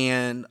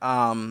 And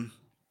I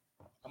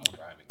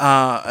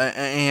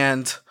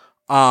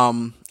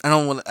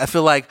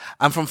feel like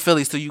I'm from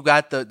Philly, so you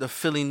got the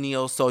Philly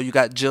neo soul, you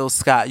got Jill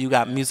Scott, you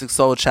got Music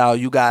Soul Child,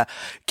 you got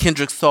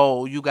Kendrick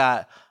Soul, you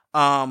got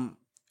all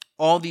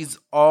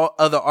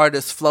other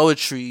artists,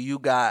 Flowetry, you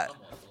got.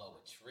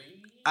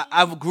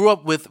 I grew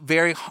up with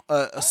very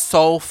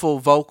soulful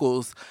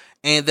vocals,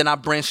 and then I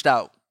branched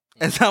out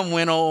as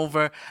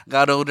I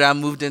got older. I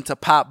moved into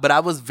pop, but I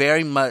was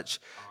very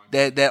much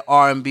that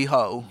R&B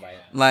hoe.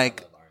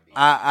 Like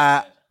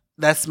I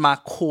that's my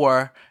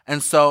core.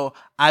 And so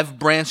I've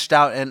branched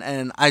out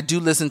and I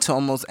do listen to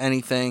almost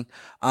anything.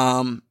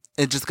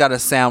 It just gotta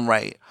sound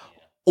right.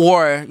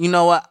 Or, you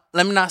know what?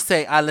 Let me not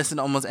say I listen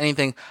to almost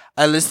anything.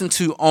 I listen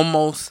to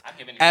almost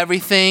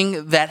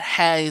everything that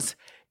has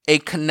a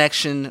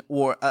connection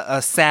or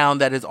a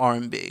sound that is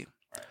R&B.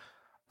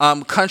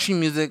 Country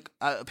music,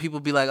 people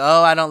be like,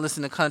 oh, I don't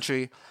listen to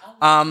country.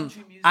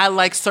 I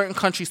like certain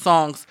country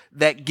songs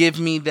that give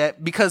me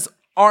that, because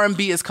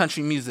R&B is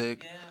country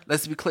music. Yeah.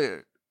 Let's be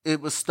clear.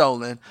 It was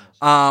stolen.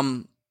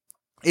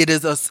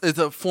 It's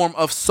a form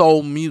of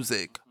soul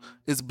music.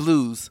 It's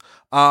blues.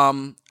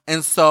 And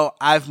so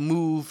I've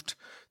moved.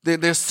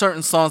 There's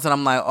certain songs that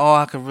I'm like, oh,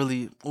 I could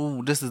really.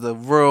 Ooh, this is a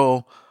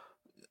real.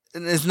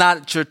 And it's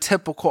not your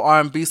typical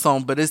R&B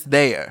song, but it's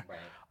there.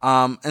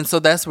 Right. And so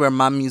that's where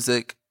my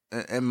music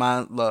and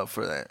my love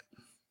for that.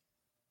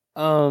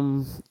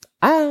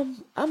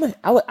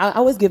 I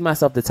always give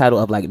myself the title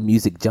of like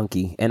music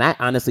junkie, and I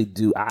honestly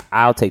do.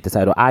 I'll take the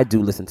title. I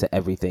do listen to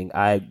everything.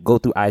 I go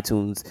through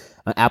iTunes,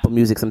 Apple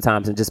Music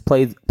sometimes, and just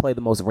play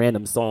the most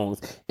random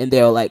songs, and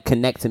they'll like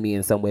connect to me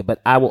in some way.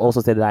 But I will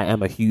also say that I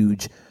am a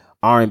huge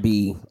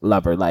R&B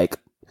lover, like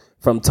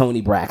from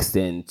Toni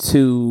Braxton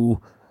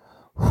to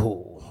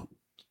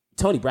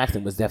Toni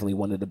Braxton was definitely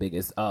one of the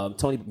biggest.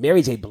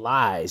 Mary J.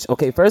 Blige.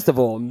 Okay, first of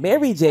all,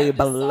 Mary J.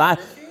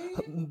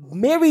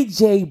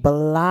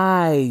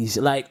 Blige,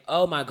 like,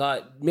 oh my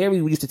God, Mary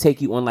used to take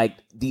you on like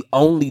the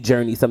only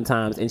journey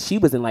sometimes, and she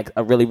was in like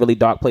a really, really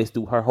dark place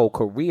through her whole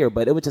career,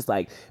 but it was just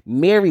like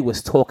Mary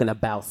was talking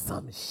about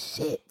some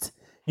shit.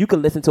 You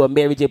could listen to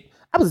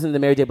I was listening to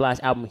Mary J. Blige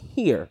album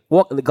here,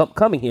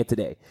 coming here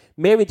today.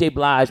 Mary J.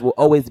 Blige will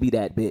always be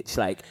that bitch.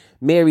 Like,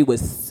 Mary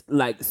was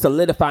like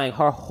solidifying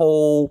her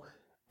whole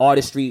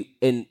artistry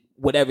in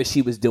whatever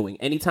she was doing.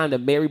 Anytime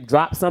that Mary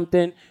dropped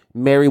something,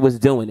 Mary was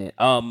doing it.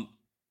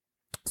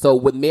 So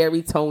with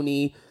Mary,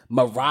 Toni,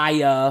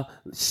 Mariah,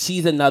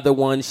 she's another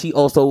one. She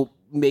also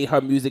made her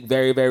music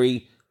very,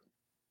 very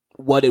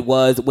what it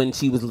was when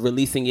she was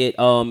releasing it.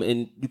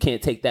 And you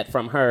can't take that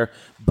from her.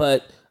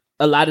 But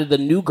a lot of the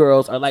new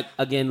girls are like,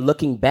 again,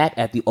 looking back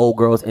at the old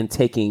girls and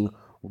taking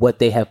what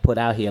they have put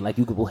out here. Like,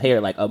 you could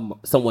hear like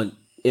someone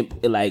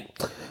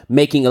like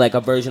making like a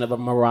version of a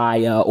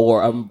Mariah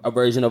or a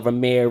version of a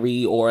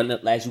Mary, or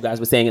as you guys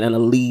were saying, an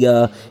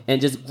Aaliyah, and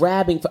just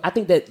grabbing. I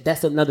think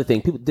that's another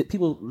thing.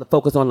 People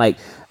focus on like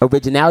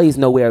originality is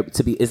nowhere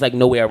to be. It's like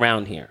nowhere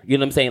around here. You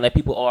know what I'm saying? Like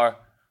people are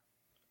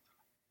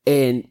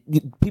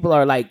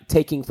like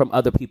taking from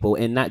other people,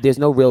 and there's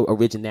no real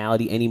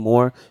originality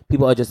anymore.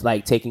 People are just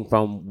like taking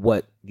from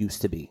what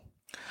used to be.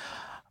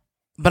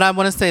 But I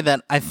want to say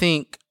that I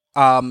think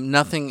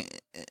nothing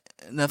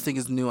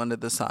is new under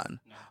the sun.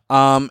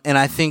 And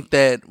I think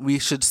that we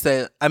should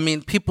say, I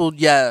mean, people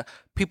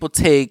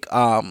take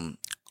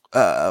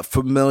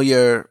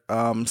familiar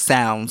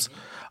sounds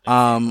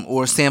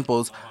or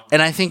samples,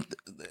 and I think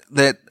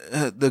that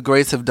the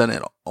greats have done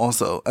it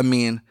also. I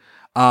mean,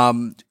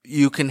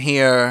 you can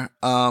hear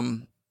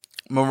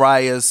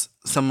Mariah's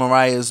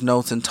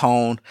notes and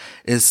tone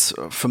is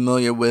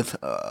familiar with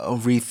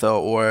Aretha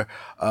or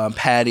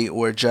Patty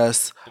or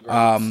just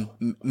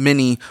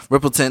Minnie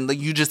Riperton. Like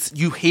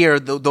you hear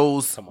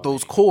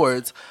those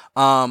chords,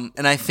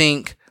 and I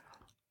think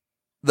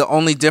the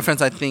only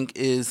difference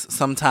is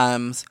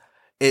sometimes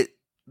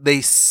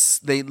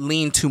they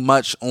lean too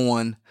much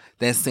on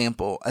that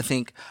sample. I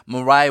think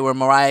where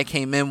Mariah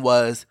came in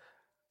was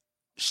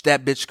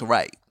that bitch can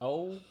write.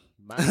 Oh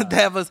my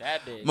God.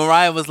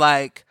 Mariah was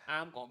like,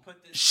 I'm gonna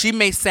put this. She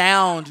may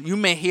sound. You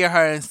may hear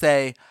her and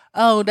say,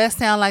 "Oh, that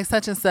sound like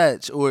such and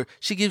such," or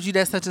she gives you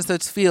that such and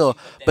such feel.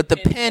 But the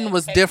pen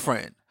was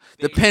different.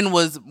 The pen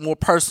was more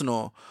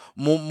personal,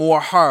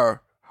 more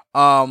her.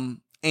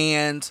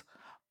 And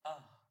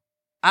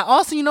I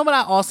also, you know what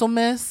I also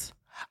miss?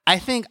 I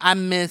think I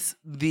miss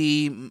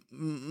the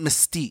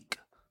mystique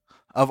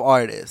of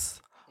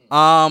artists.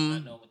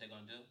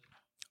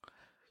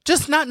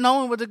 Just not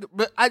knowing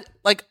I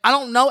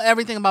don't know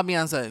everything about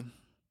Beyonce.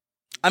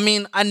 I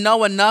mean, I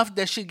know enough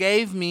that she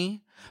gave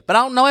me, but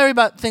I don't know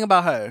everything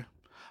about her.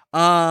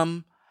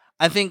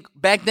 I think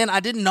back then I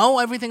didn't know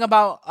everything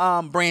about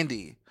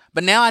Brandy,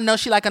 but now I know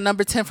she like a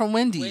number 10 from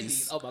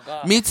Wendy's. Oh my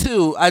God. Me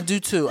too. I do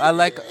too. I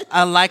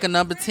like a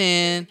number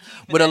 10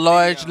 with a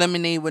large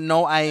lemonade with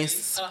no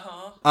ice.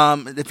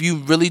 If you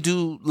really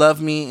do love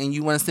me and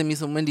you want to send me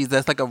some Wendy's,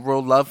 that's like a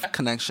real love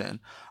connection.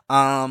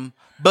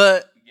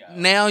 But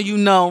now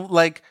now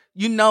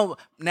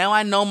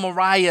I know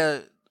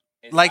Mariah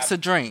likes a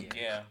drink.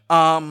 Yeah.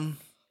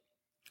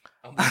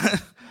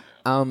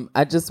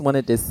 I just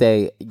wanted to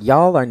say,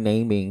 y'all are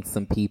naming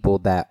some people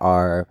that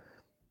are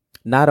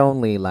not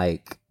only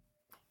like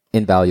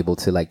invaluable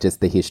to like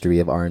just the history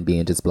of R&B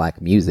and just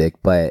black music,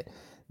 but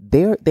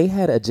they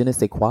had a je ne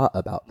sais quoi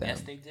about them.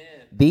 Yes, they did.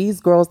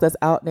 These girls that's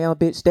out now,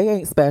 bitch, they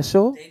ain't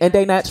special, and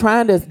they not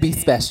trying to be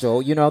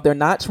special. You know, they're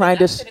not trying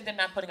to. They're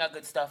not putting out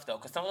good stuff though,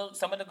 because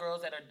some of the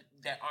girls that aren't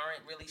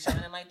really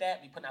shining like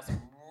that, be putting out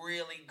some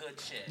really good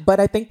shit.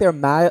 But I think they're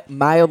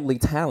mildly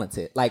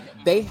talented. Like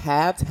they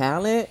have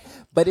talent,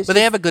 but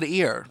they have a good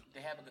ear.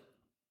 They have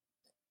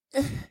a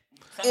good.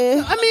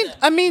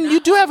 I mean, you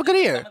do have a good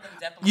ear.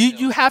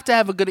 You have to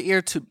have a good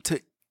ear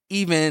to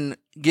even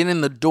get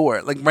in the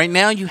door. Like right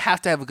now, you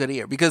have to have a good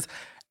ear because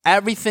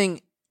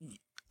everything.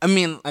 I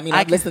mean,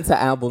 I've listened to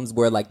albums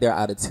where like they're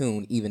out of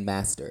tune, even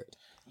mastered.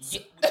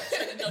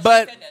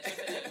 But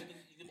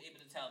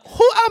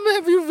who album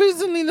have you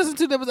recently listened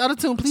to that was out of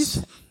tune?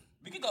 Please.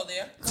 We can go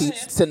there.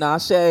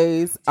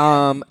 Tinashe's, Tinashe's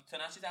album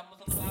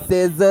was a little out of tune.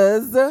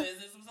 SZA's.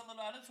 SZA's was a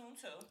little out of tune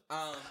too.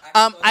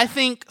 I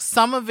think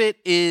some of it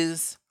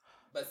is.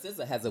 But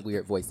SZA has a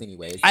weird voice,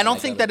 anyways. I don't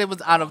think that it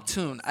was out of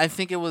tune. I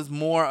think it was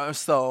more or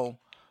so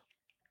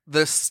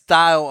the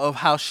style of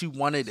how she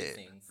wanted it.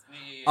 She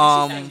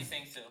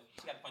sings too.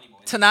 She got a funny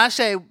voice.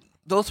 Tinashe,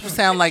 those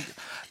sound like.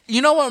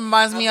 You know what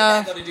reminds me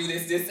of? I'm gonna do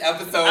this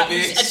episode,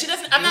 bitch. She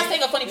doesn't. I'm not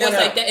saying a funny voice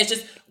like that. It's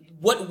just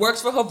what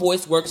works for her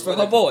voice works for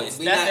her voice.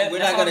 We're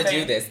not gonna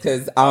do this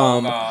because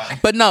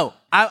But no,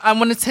 I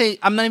want to say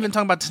I'm not even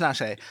talking about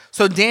Tinashe.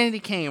 So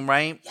Danity Kane,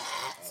 right?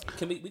 Yes.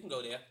 We can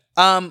go there.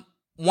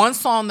 One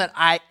song that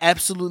I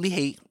absolutely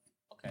hate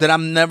that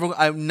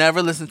I've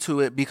never listened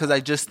to it because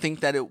I just think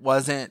that it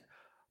wasn't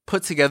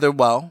put together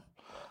well.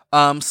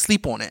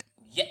 Sleep on It.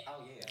 Yeah.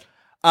 Oh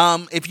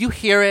yeah. If you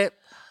hear it.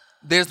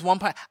 There's one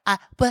part I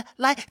would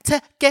like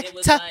to get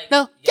to like,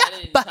 know ya,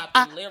 but chop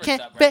I the lyrics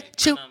can't up right.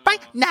 bet you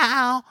right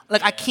now.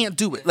 Like I can't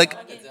do it. Like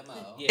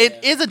it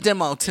is a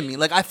demo to me.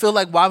 Like I feel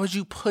like why would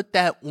you put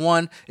that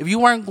one if you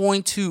weren't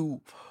going to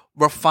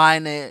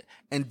refine it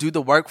and do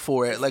the work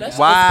for it? Like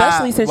why?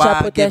 Especially since why y'all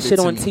put that give it shit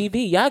to on me?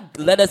 TV. Y'all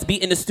let us be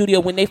in the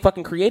studio when they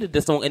fucking created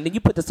the song, and then you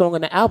put the song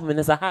on the album, and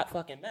it's a hot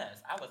fucking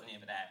mess. I wasn't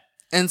here for that.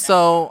 And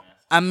so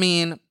I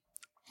mean,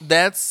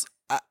 that's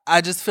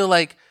I just feel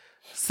like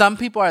some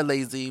people are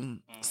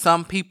lazy.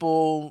 Some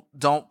people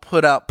don't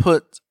put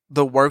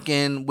the work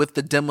in with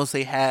the demos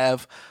they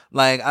have.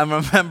 Like I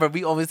remember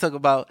we always talk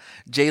about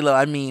J-Lo.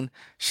 I mean,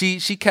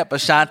 she kept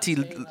Ashanti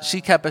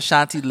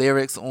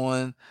lyrics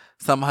on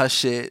some of her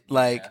shit.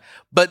 Like,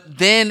 but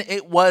then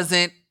it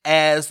wasn't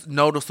as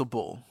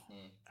noticeable.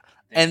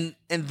 And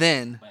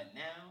then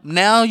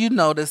now you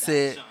notice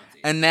it,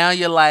 and now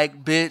you're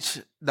like,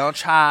 bitch, don't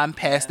try and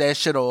pass that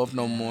shit off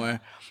no more.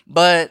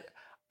 But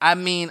I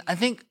mean,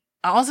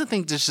 I also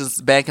think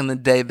just back in the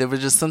day, there was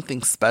just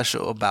something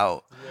special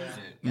about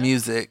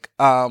music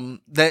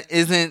that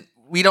isn't,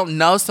 we don't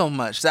know so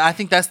much. I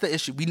think that's the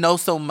issue. We know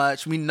so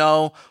much. We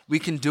know we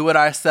can do it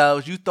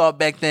ourselves. You thought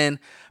back then,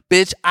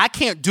 bitch, I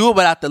can't do it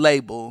without the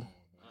label.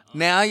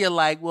 Now you're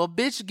like, well,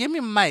 bitch, give me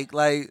a mic.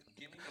 Like,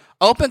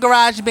 open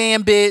GarageBand,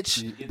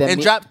 bitch,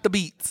 and drop the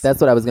beats.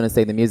 That's what I was going to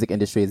say. The music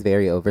industry is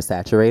very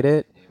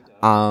oversaturated.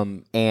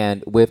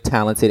 And with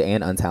talented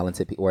and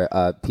untalented people,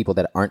 or people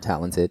that aren't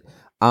talented.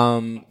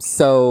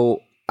 So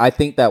I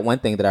think that one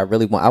thing that I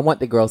really want, I want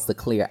the girls to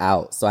clear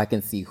out so I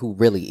can see who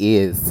really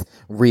is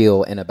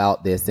real and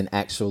about this and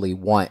actually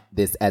want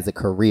this as a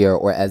career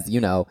or as,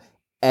 you know,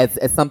 as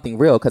something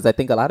real. Because I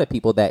think a lot of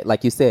people that,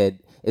 like you said,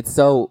 it's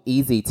so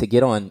easy to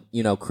get on,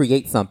 you know,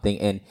 create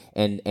something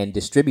and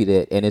distribute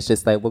it. And it's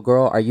just like, well,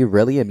 girl, are you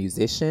really a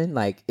musician?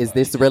 Like, is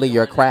this really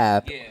your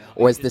craft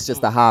or is this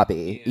just a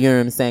hobby? You know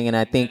what I'm saying? And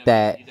I think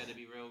that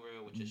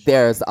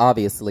there's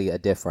obviously a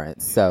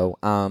difference. So,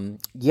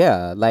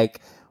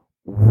 like,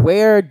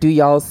 where do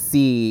y'all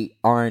see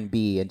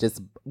R&B and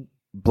just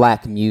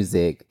black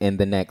music in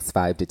the next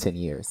 5 to 10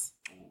 years?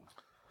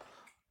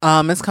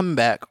 It's coming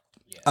back.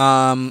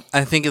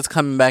 I think it's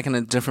coming back in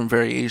a different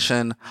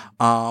variation.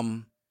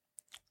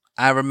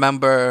 I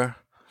remember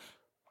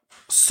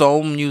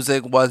soul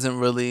music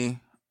wasn't really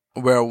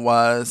where it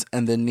was,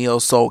 and then neo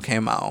soul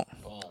came out,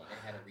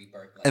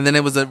 and then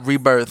it was a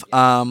rebirth.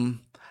 I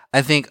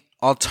think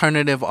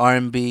alternative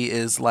R&B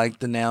is like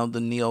the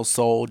neo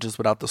soul, just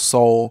without the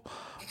soul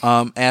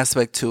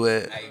aspect to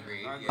it. I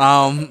agree.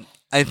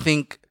 I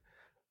think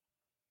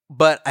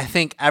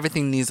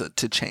everything needs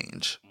to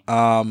change.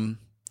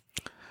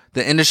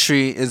 The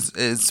industry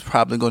is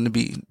probably going to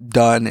be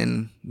done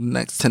in the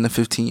next 10 to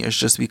 15 years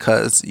just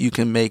because you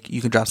can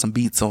drop some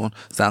beats on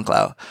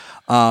SoundCloud.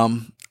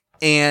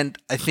 And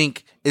I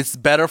think it's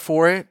better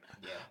for it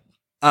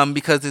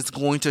because it's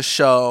going to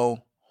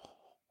show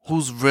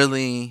who's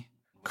really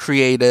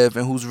creative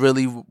and who's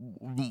really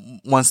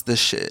wants this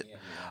shit.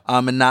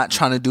 And not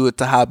trying to do it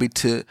to hobby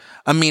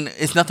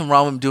it's nothing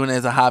wrong with doing it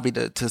as a hobby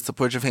to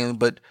support your family,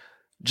 but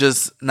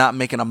just not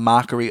making a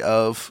mockery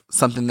of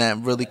something that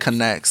really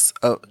connects,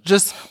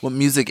 just what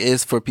music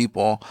is for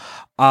people.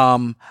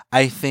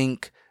 I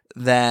think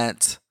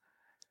that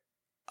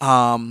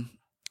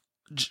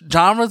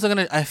genres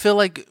are I feel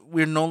like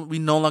we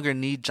no longer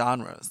need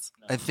genres.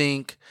 I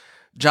think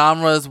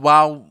genres,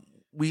 while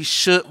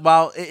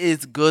it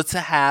is good to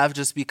have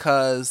just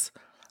because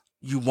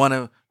you want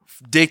to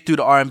dig through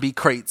the R&B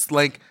crates,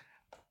 like,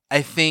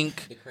 I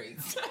think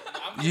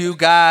you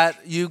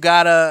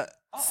gotta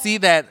see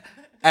that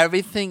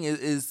everything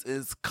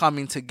is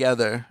coming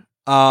together.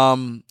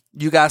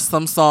 You got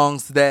some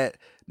songs that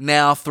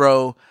now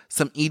throw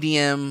some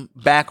EDM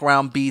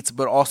background beats,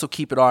 but also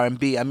keep it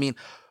R&B. I mean,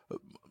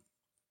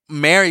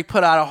 Mary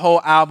put out a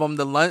whole album,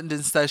 the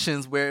London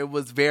Sessions, where it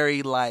was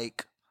very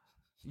like,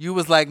 you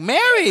was like,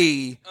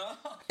 Mary,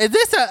 is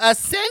this a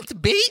synth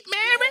beat,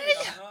 Mary?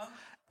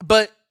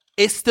 but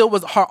it still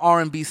was her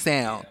R&B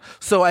sound.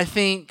 So I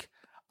think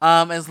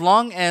as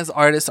long as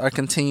artists are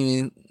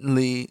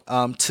continually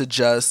to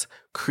just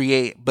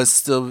create but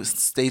still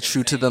stay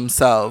true to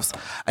themselves,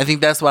 I think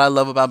that's what I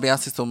love about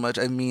Beyonce so much.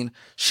 I mean,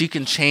 she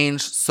can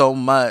change so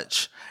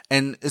much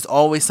and it's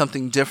always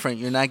something different.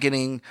 You're not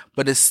getting,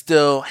 but it's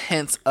still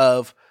hints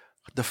of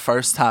the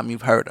first time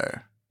you've heard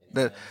her.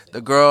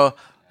 The girl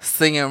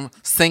singing,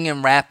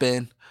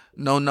 rapping,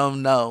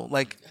 no.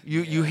 Like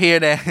you hear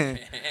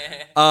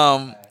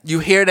that. You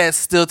hear that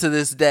still to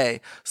this day.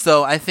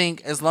 So I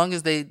think as long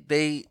as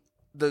the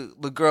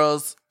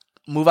girls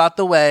move out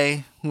the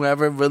way,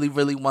 whoever really,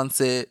 really wants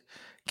it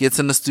gets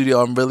in the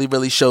studio and really,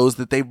 really shows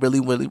that they really,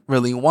 really,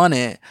 really want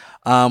it,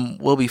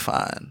 we'll be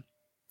fine.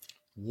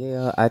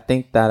 Yeah, I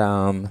think that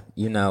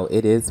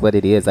it is what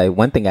it is.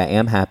 One thing I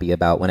am happy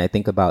about when I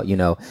think about,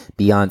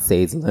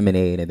 Beyonce's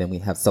Lemonade, and then we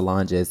have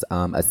Solange's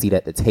A Seat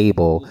at the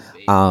Table,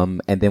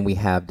 and then we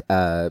have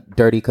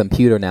Dirty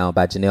Computer now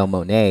by Janelle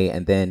Monáe,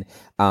 and then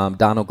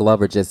Donald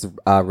Glover just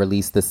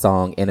released the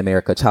song In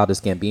America,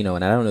 Childish Gambino,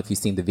 and I don't know if you've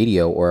seen the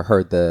video or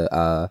heard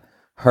the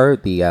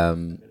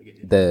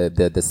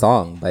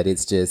song, but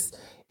it's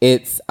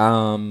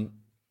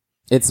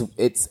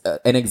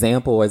an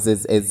example as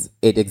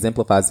it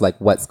exemplifies like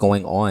what's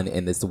going on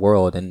in this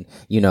world, and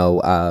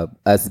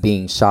us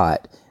being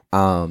shot,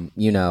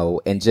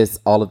 and just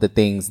all of the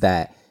things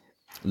that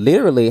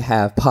literally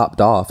have popped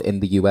off in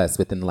the U.S.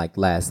 within like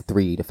last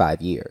 3 to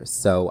 5 years.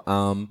 So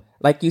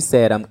like you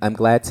said, I'm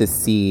glad to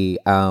see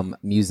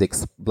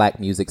black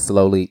music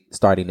slowly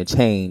starting to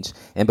change.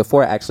 And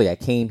before actually I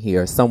came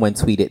here, someone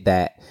tweeted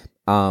that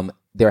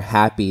they're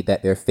happy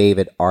that their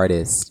favorite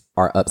artists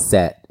are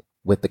upset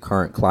with the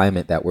current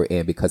climate that we're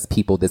in, because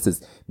this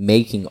is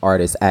making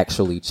artists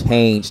actually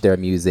change their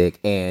music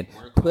and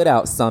put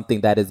out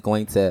something that is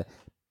going to,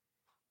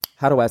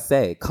 how do I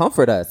say,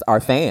 comfort us, our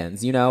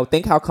fans.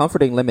 Think how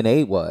comforting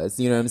Lemonade was,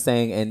 you know what I'm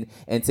saying?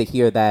 And to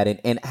hear that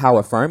and how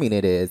affirming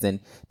it is. And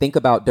think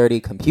about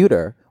Dirty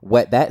Computer,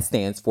 what that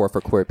stands for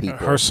queer people.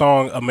 Her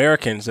song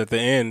Americans at the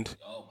end.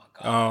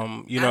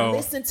 I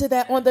listened to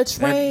that on the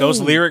train. Those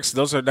lyrics,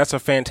 that's a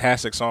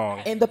fantastic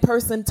song. And the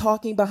person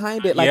talking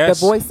behind it, like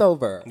the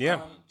voiceover.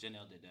 Yeah.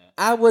 Janelle did that.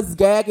 I was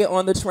gagging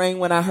on the train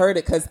when I heard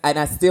it, and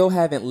I still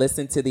haven't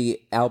listened to the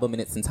album in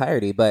its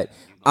entirety. But,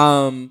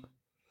 sometimes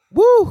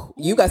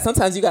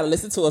you got to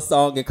listen to a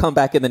song and come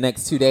back in the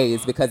next 2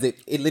 days because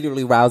it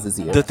literally rouses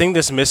you. The thing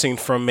that's missing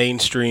from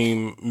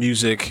mainstream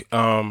music,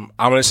 I'm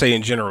going to say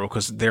in general,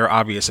 because there are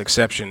obvious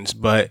exceptions,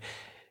 but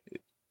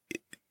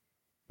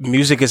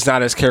music is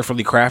not as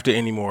carefully crafted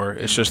anymore.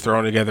 It's just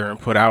thrown together and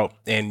put out,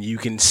 and you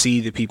can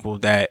see the people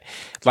that,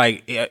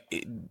 like,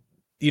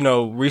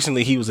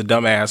 recently he was a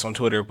dumbass on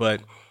Twitter,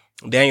 but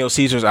Daniel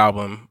Caesar's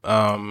album,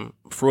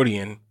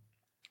 Freudian,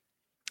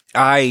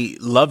 I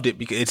loved it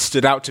because it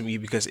stood out to me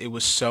because it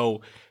was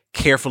so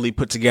carefully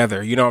put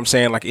together. You know what I'm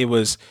saying? Like, it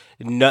was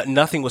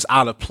nothing was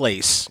out of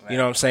place. Right. You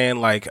know what I'm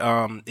saying? Like,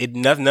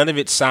 none of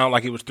it sounded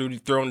like it was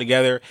thrown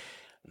together.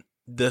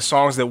 The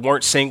songs that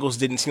weren't singles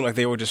didn't seem like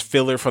they were just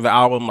filler for the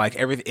album. Like,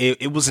 everything,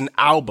 it was an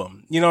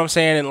album. You know what I'm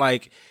saying? And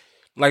like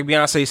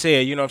Beyonce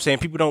said, you know what I'm saying?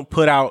 People don't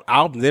put out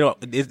albums.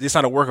 It's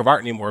not a work of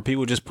art anymore.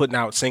 People are just putting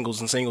out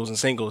singles and singles and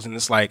singles. And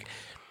it's like,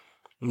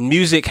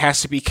 music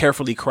has to be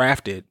carefully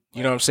crafted.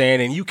 You know what I'm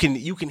saying? And you can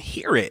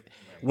hear it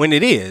when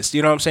it is.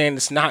 You know what I'm saying?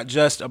 It's not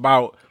just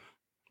about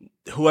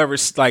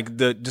whoever's like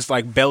just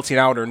belting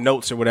out or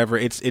notes or whatever.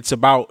 It's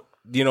about,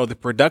 the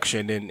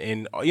production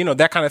and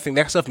that kind of thing.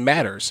 That stuff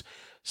matters.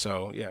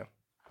 So, yeah.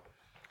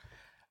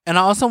 And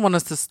I also want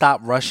us to stop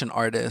rushing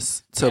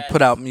artists to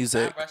put out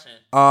music.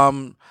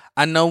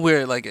 I know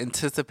we're like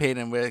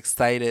anticipating, we're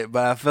excited,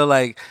 but I feel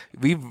like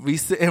we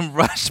sit and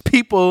rush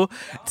people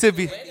to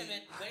be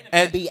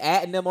and be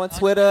adding them on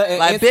Twitter and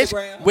like,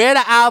 Instagram. Bitch, where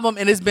the album?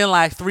 And it's been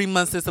like 3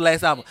 months since the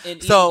last album.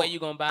 And so you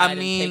gonna buy it and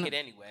take it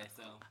anyway.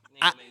 So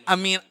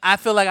I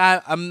feel like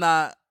I'm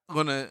not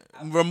gonna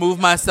remove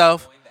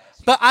myself,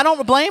 but I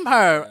don't blame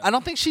her. I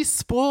don't think she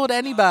spoiled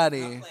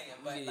anybody.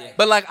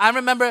 But like, I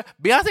remember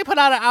Beyonce put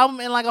out an album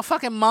in like a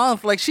fucking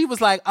month. Like, she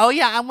was like, "Oh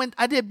yeah,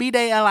 I did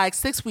B-Day in like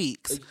 6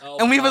 weeks,"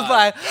 and we was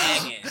like,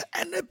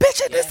 "And the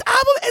bitch in this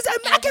album is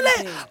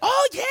immaculate."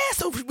 Oh yeah,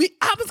 so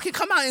albums can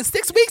come out in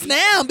 6 weeks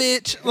now,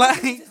 bitch.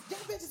 Like, y'all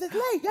bitches is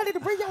late. Y'all need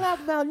to bring y'all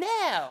album out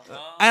now.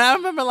 And I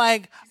remember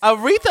like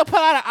Aretha put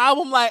out an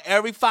album like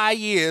every 5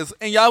 years,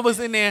 and y'all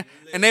was in there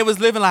and they was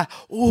living like,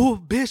 "Oh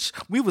bitch,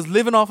 we was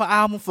living off an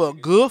album for a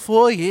good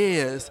 4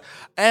 years,"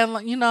 and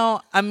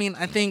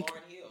I think.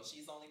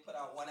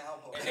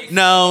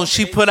 No,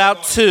 she put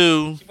out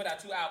 2. She put out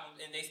 2 albums,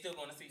 and they still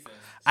going to cease.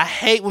 I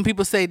hate when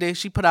people say that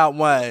she put out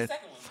 1.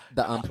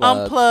 The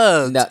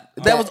Unplugged. No,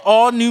 that was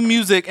all new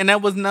music, and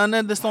that was none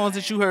of the songs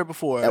that you heard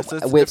before.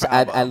 Which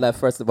I love.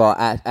 First of all,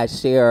 I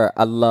share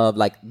a love.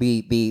 Like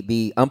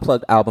the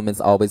Unplugged album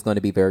is always going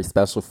to be very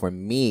special for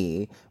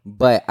me,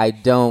 but I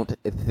don't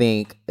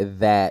think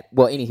that.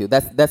 Well, anywho,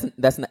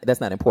 that's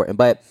not important.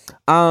 But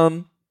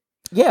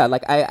Yeah,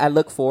 like I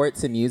look forward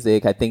to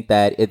music. I think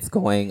that it's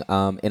going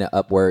in an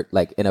upward,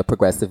 like in a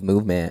progressive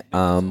movement.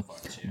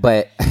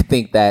 But I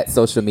think that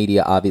social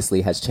media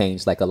obviously has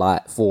changed like a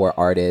lot for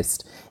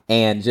artists.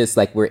 And just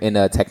like we're in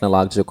a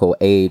technological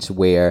age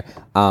where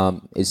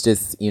it's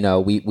just,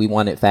 we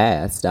want it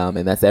fast.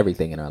 And that's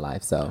everything in our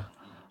life. So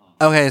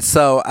Okay,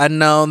 so I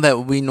know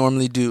that we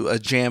normally do a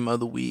jam of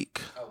the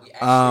week.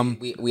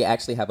 we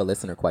actually have a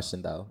listener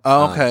question though.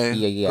 Okay.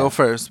 Yeah. Go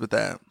first with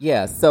that.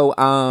 Yeah. So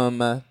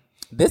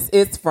this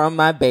is from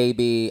my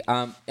baby.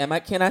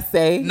 Can I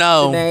say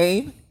No. the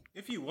name?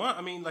 If you want,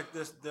 I mean, like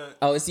this, the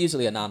Oh, it's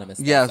usually anonymous.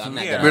 though, Yes, so I'm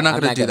we're not I'm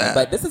gonna do that.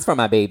 But this is from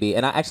my baby,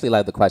 and I actually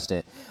like the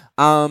question.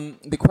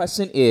 The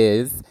question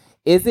is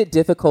it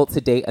difficult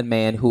to date a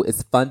man who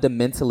is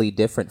fundamentally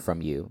different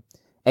from you?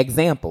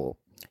 Example,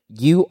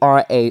 you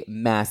are a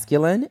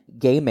masculine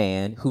gay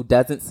man who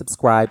doesn't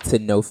subscribe to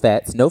no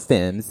fats, no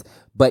femmes,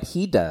 but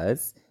he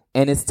does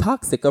and is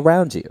toxic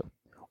around you.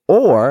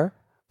 Or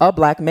a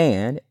black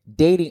man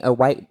dating a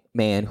white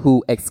man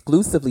who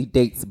exclusively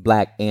dates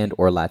black and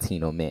or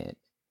Latino men.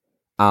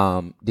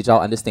 Did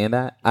y'all understand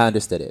that? I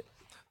understood it.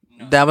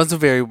 That was a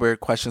very weird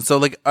question. So,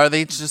 like, are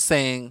they just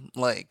saying,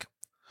 like,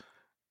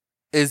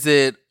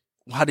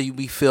 how do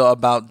we feel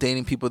about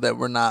dating people that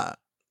we're not,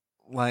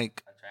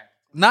 like,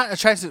 not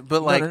attracted,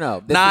 but, like,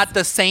 No. This not is-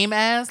 the same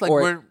as? Like,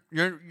 Or-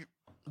 you're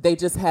They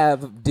just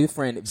have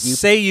different views.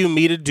 say you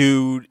meet a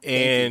dude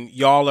and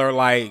y'all are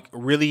like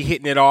really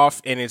hitting it off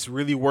and it's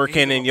really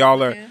working and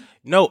y'all are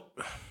no.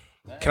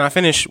 Can I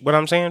finish what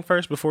I'm saying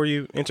first before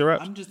you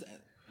interrupt? just,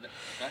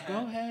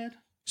 go ahead.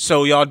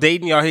 So y'all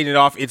dating, y'all hitting it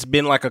off. It's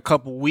been like a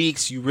couple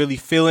weeks. You really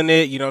feeling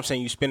it. You know what I'm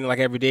saying? You spending like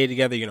every day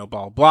together,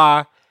 blah,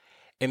 blah.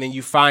 And then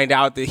you find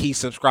out that he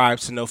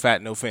subscribes to no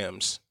fat, no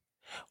femmes.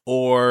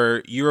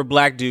 Or you're a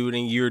black dude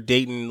and you're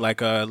dating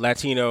like a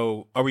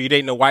Latino, or you're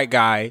dating a white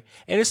guy.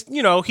 And it's,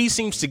 he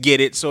seems to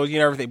get it. So,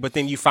 everything. But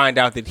then you find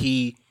out that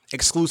he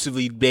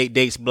exclusively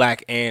dates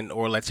black and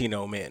or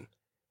Latino men.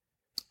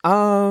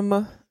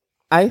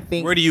 I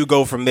think Where do you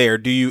go from there?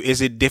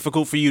 Is it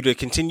difficult for you to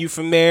continue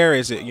from there?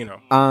 Is it,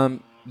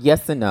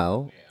 yes and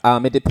no.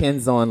 It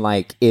depends on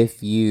like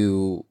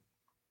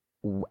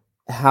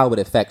how it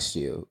affects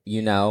you,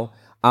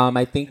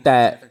 I think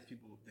that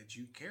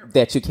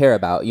you care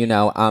about,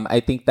 I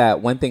think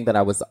that one thing that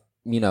I was,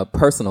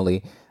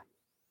 personally,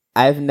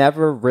 I've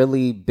never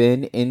really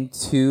been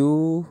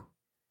into,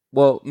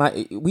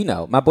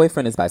 my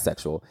boyfriend is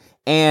bisexual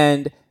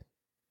and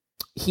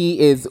he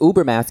is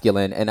uber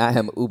masculine and I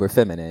am uber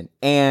feminine.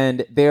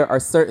 And there are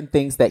certain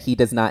things that he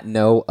does not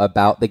know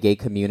about the gay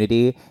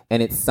community.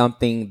 And it's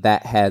something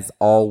that has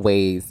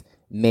always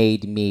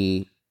made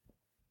me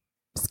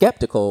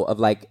skeptical of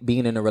like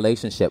being in a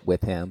relationship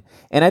with him.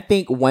 And I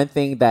think one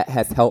thing that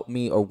has helped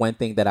me, or one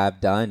thing that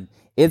I've done,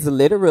 is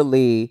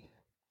literally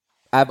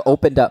I've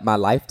opened up my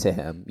life to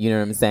him. You know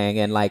what I'm saying?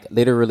 And like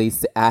literally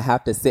I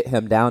have to sit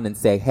him down and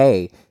say,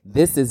 hey,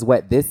 this is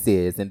what this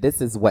is. And this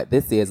is what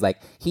this is.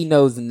 Like he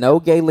knows no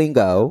gay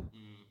lingo.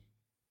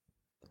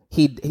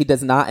 He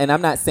does not. And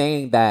I'm not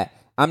saying that,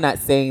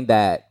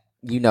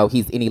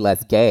 he's any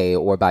less gay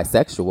or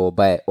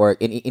bisexual, or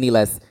any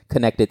less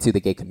connected to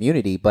the gay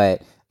community.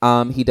 But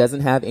he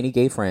doesn't have any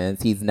gay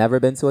friends. He's never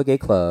been to a gay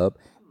club.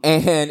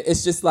 And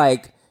it's just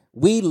like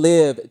we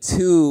live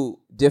two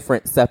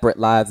different separate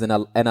lives, and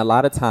a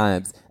lot of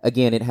times,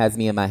 again, it has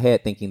me in my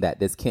head thinking that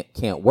this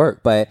can't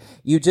work. But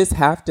you just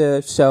have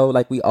to show,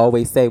 like we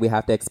always say, we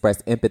have to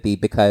express empathy,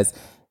 because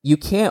you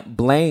can't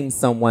blame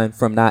someone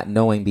from not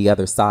knowing the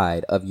other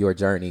side of your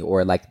journey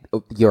or like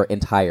your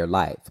entire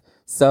life.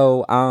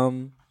 So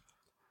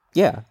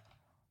yeah.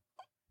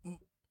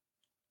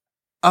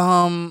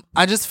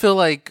 I just feel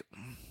like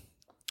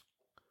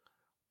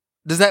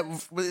I'm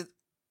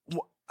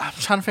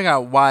trying to figure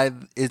out why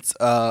it's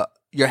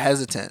you're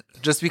hesitant.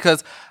 Just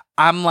because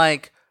I'm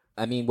like,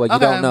 you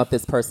don't know if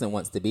this person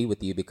wants to be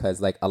with you, because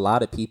like a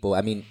lot of people,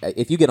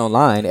 if you get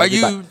online, are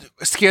you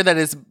scared that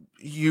it's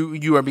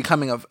you are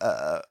becoming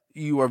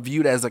you are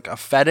viewed as like a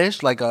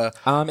fetish, like a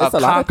it's a lot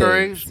of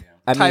conqueror things.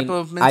 type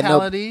of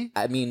mentality?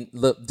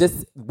 Look,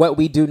 just what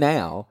we do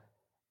now.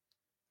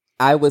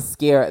 I was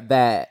scared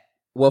that,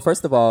 well,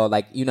 first of all,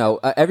 like,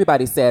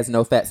 everybody says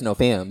no fats, no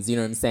femmes, you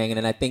know what I'm saying?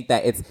 And I think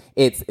that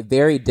it's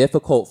very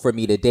difficult for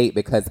me to date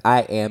because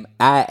I am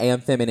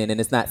feminine, and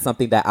it's not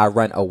something that I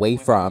run away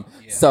from.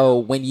 So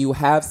when you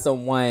have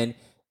someone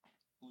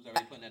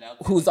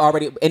who's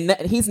already, and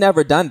he's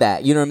never done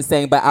that, you know what I'm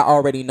saying? But I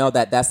already know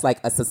that that's like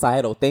a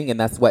societal thing, and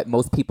that's what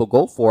most people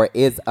go for,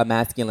 is a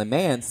masculine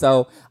man.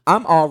 So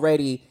I'm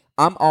already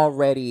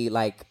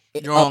like,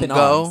 You're up on in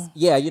go? arms.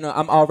 Yeah,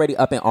 I'm already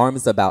up in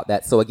arms about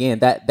that. So again,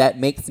 that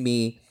makes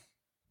it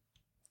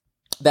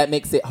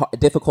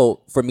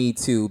difficult for me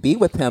to be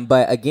with him.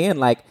 But again,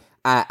 like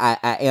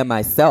I am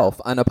myself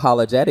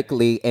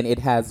unapologetically, and it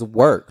has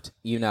worked.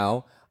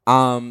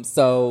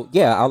 So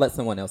yeah, I'll let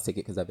someone else take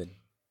it because I've been.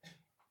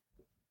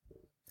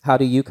 How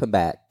do you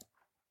combat?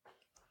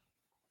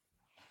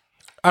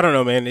 I don't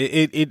know, man.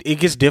 It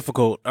gets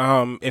difficult.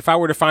 If I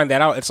were to find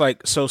that out, it's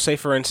like, so say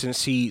for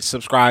instance, he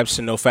subscribes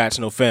to No Fats,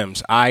 No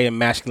Femmes. I am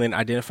masculine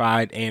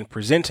identified and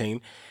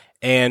presenting,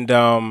 and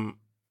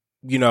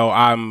you know,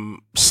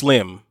 I'm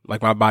slim.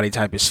 Like my body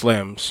type is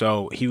slim,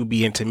 so he would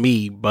be into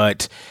me.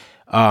 But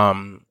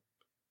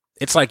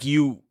it's like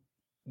you.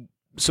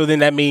 So then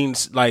that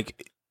means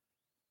like,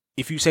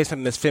 if you say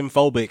something that's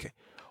femphobic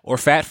or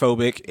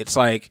fatphobic, it's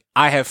like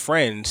I have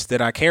friends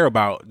that I care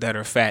about that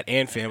are fat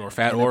and femme, or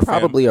fat And or they're femme.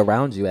 probably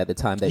around you at the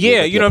time that Yeah,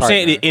 you're you know what I'm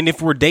saying? partner. And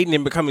if we're dating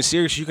and becoming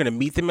serious, you're gonna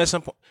meet them at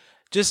some point.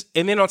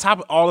 And then on top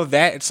of all of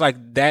that, it's like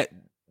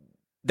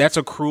that's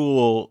a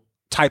cruel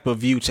type of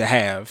view to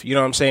have. You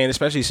know what I'm saying?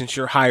 Especially since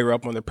you're higher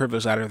up on the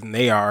privilege ladder than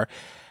they are.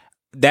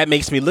 That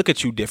makes me look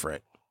at you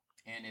different.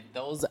 And if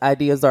those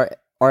ideas are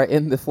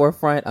in the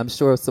forefront, I'm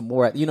sure some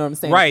more. You know what I'm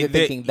saying? Right. If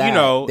you're thinking that, you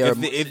know, there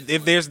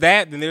if there's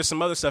that, then there's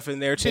some other stuff in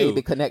there are too.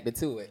 maybe connected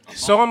to it.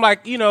 So I'm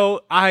like, you know,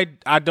 I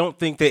don't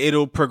think that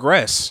it'll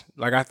progress.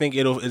 Like, I think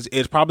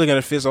it's probably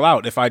going to fizzle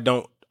out if I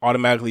don't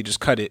automatically just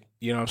cut it.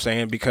 You know what I'm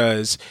saying?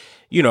 Because,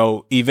 you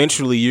know,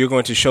 eventually you're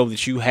going to show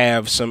that you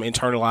have some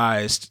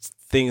internalized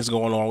things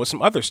going on with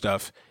some other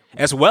stuff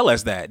as well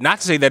as that. Not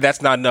to say that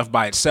that's not enough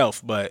by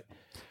itself, but.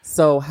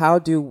 So how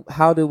do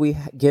we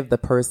give the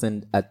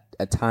person a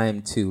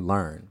time to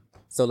learn?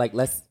 So like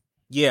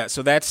Yeah,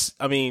 so that's,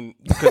 I mean,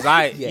 because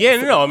I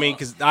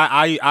because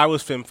I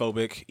was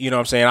femphobic, you know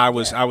what I'm saying? I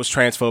was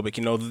transphobic,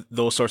 you know,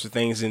 those sorts of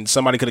things, and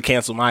somebody could have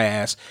canceled my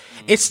ass.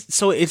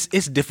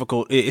 It's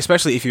difficult,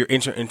 especially if you're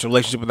into a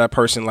relationship with that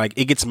person. Like,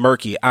 it gets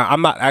murky.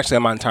 I'm not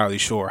entirely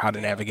sure how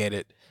to navigate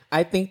it.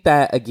 I think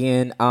that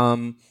again,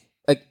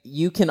 like,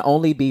 you can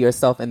only be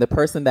yourself, and the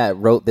person that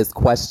wrote this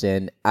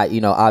question,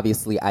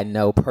 obviously I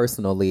know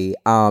personally,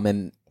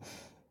 and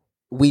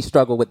we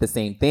struggle with the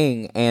same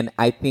thing. And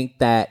I think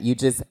that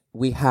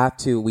we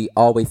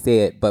always say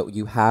it, but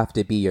you have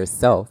to be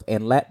yourself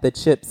and let the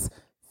chips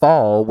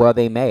fall where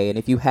they may. And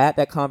if you had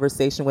that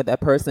conversation with that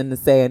person and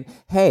saying,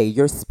 hey,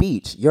 your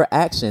speech, your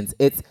actions,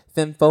 it's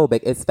femphobic,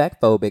 it's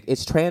factphobic,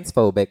 it's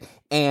transphobic,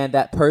 and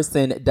that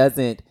person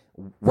doesn't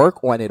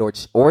work on it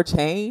or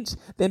change,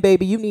 then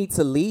baby, you need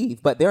to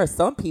leave. But there are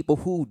some people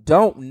who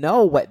don't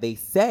know what they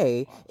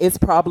say is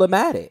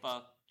problematic.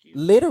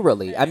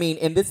 Literally. I mean,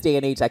 in this day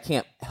and age, I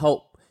can't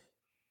help.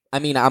 I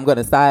mean, I'm going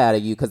to sigh out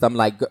of you because I'm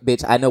like,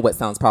 bitch, I know what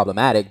sounds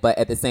problematic. But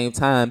at the same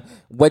time,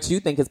 what you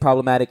think is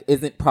problematic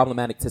isn't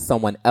problematic to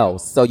someone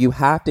else. So you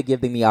have to give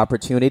them the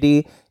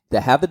opportunity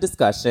to have the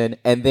discussion,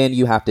 and then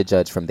you have to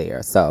judge from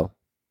there. So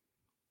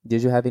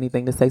did you have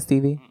anything to say,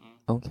 Stevie?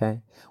 Mm-mm.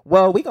 Okay.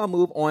 Well, we're going to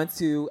move on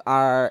to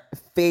our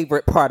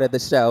favorite part of the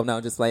show.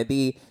 No, just like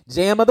the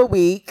jam of the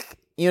week.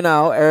 You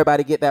know,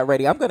 everybody get that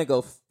ready. I'm going to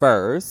go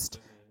first.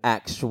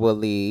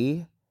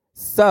 Actually,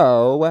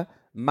 so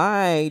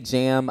my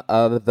jam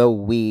of the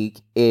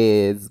week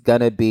is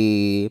gonna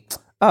be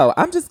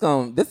this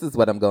is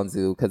what I'm gonna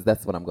do, because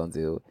that's what I'm gonna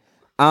do.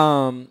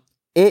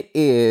 It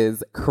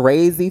is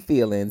Crazy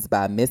Feelings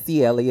by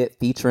Missy Elliott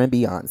featuring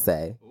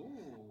Beyonce.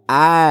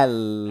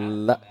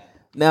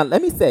 Now,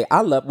 let me say,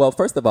 well,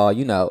 first of all,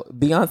 you know,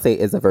 Beyonce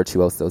is a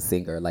virtuoso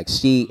singer. Like,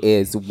 she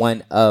is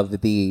one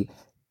of the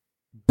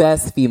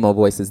best female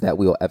voices that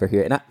we'll ever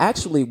hear. And I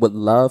actually would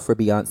love for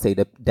Beyonce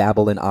to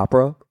dabble in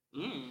opera.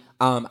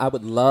 I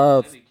would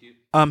love.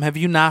 Have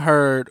you not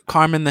heard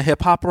Carmen the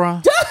Hip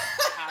Opera?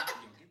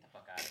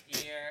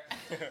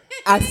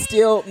 I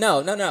still no.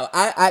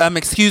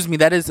 Excuse me,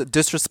 that is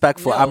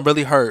disrespectful. No. I'm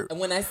really hurt.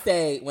 When I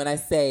say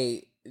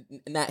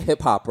not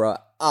hip opera,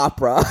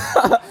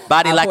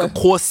 Body like a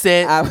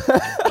corset,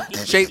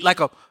 shaped like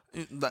a.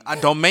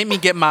 Don't make me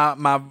get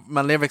my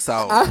lyrics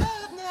out.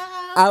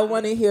 I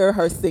want to hear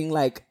her sing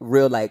like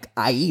real, like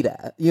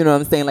Aida. You know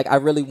what I'm saying? Like, I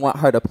really want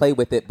her to play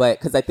with it, but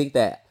because I think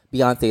that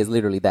Beyonce is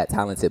literally that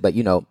talented. But,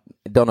 you know,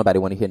 don't nobody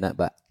want to hear nothing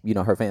but, you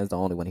know, her fans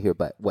don't only want to hear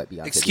but what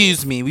Beyonce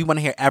Excuse me, we want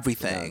to hear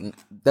everything.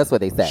 That's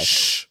what they say.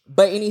 Shh.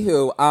 But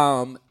anywho,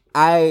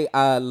 I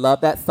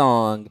love that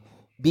song.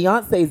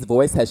 Beyonce's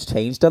voice has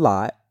changed a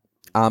lot.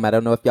 I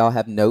don't know if y'all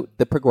have noted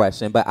the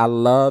progression, but I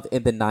love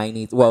in the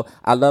 90s. Well,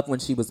 I love when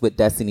she was with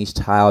Destiny's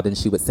Child and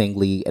she would sing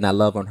lead, and I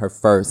love on her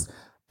first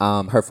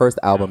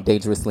album,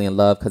 Dangerously in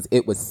Love, because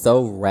it was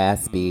so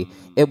raspy.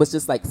 It was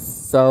just like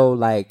so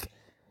like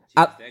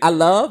I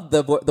love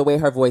the way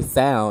her voice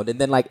sound, and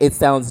then like it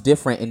sounds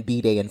different in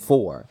B-Day and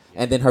 4,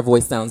 and then her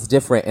voice sounds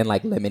different in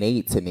like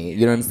Lemonade to me.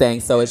 You know what I'm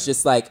saying? So it's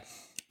just like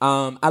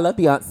I love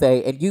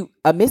Beyonce, and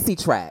a Missy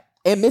track,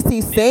 and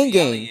Missy's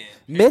singing.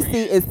 Missy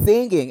is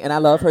singing, and I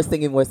love her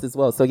singing voice as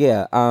well. So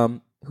yeah,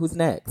 who's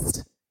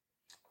next?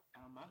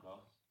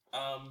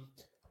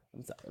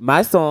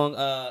 My song,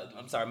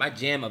 my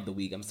jam of the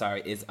week, is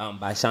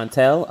by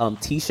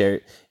Chantel,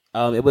 T-Shirt.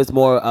 It was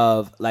more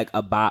of like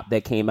a bop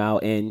that came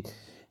out, and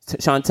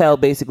Chantel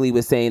basically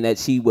was saying that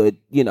she would,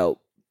 you know,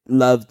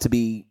 love to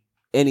be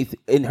anything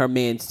in her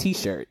man's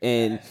T-shirt,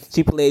 and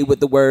she played with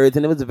the words,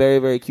 and it was very,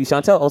 very cute.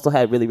 Chantel also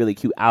had really, really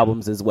cute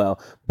albums as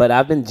well, but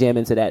I've been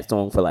jamming to that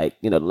song for like,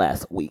 you know, the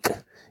last week,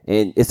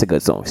 and it's a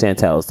good song.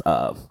 Chantel's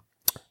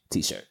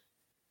T-Shirt.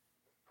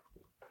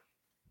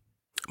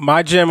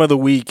 My gem of the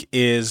week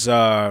is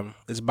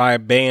by a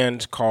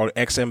band called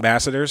X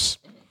Ambassadors.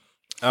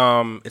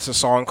 It's a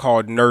song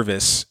called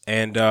Nervous,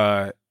 and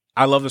I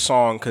love the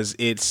song because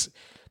it's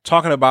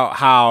talking about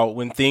how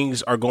when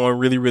things are going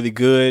really, really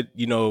good,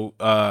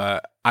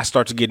 I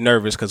start to get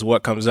nervous because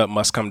what comes up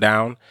must come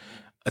down.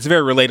 It's a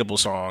very relatable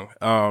song,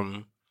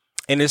 and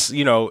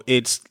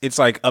it's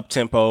like up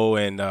tempo,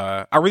 and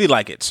I really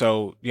like it.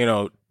 So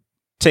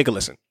take a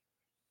listen.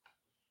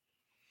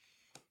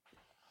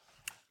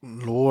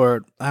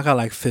 Lord, I got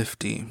like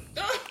 50.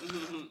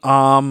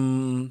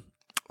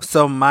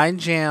 So my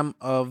jam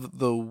of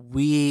the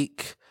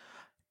week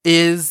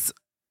is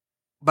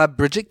by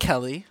Bridget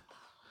Kelly.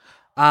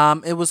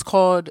 It was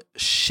called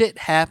Shit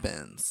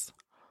Happens.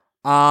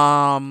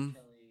 I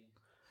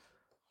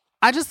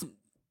just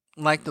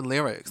like the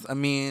lyrics. I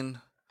mean,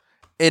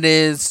 it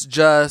is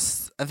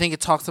just, I think it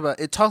talks about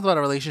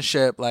a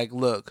relationship. Like,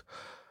 look,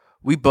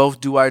 we both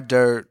do our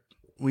dirt.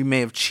 We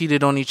may have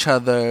cheated on each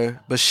other,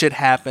 but shit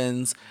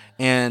happens,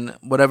 and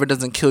whatever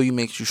doesn't kill you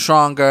makes you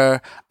stronger.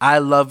 I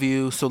love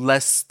you, so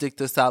let's stick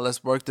this out.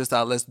 Let's work this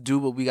out. Let's do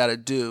what we got to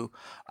do.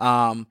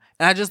 And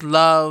I just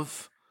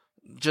love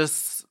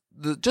just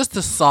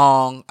the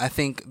song. I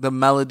think the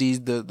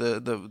melodies,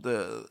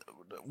 the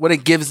what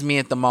it gives me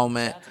at the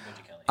moment,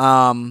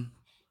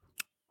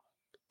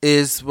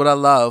 is what I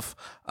love.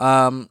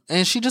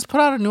 And she just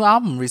put out a new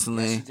album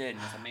recently. Yes, she did.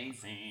 It's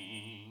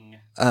amazing.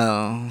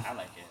 Oh, I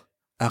like it.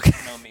 okay.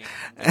 You know me.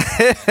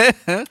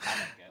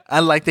 I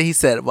like that he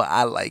said, well,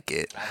 I like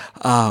it.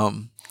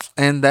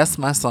 And that's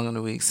my song of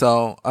the week.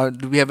 So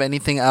do we have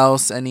anything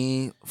else?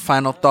 Any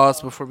final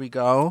thoughts before we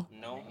go?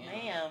 No,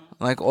 ma'am.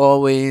 Like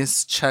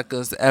always, check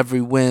us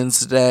every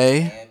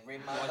Wednesday. Every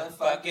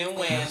motherfucking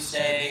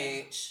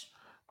Wednesday.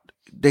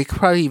 They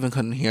probably even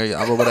couldn't hear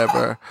y'all, but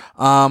whatever.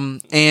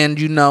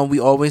 And we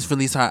always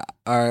release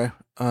our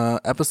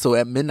episode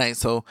at midnight.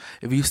 So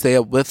if you stay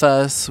up with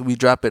us, we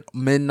drop it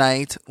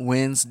midnight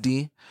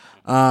Wednesday.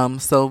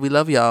 So we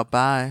love y'all.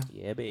 Bye.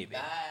 Yeah, baby.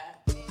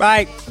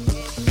 Bye.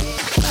 Bye.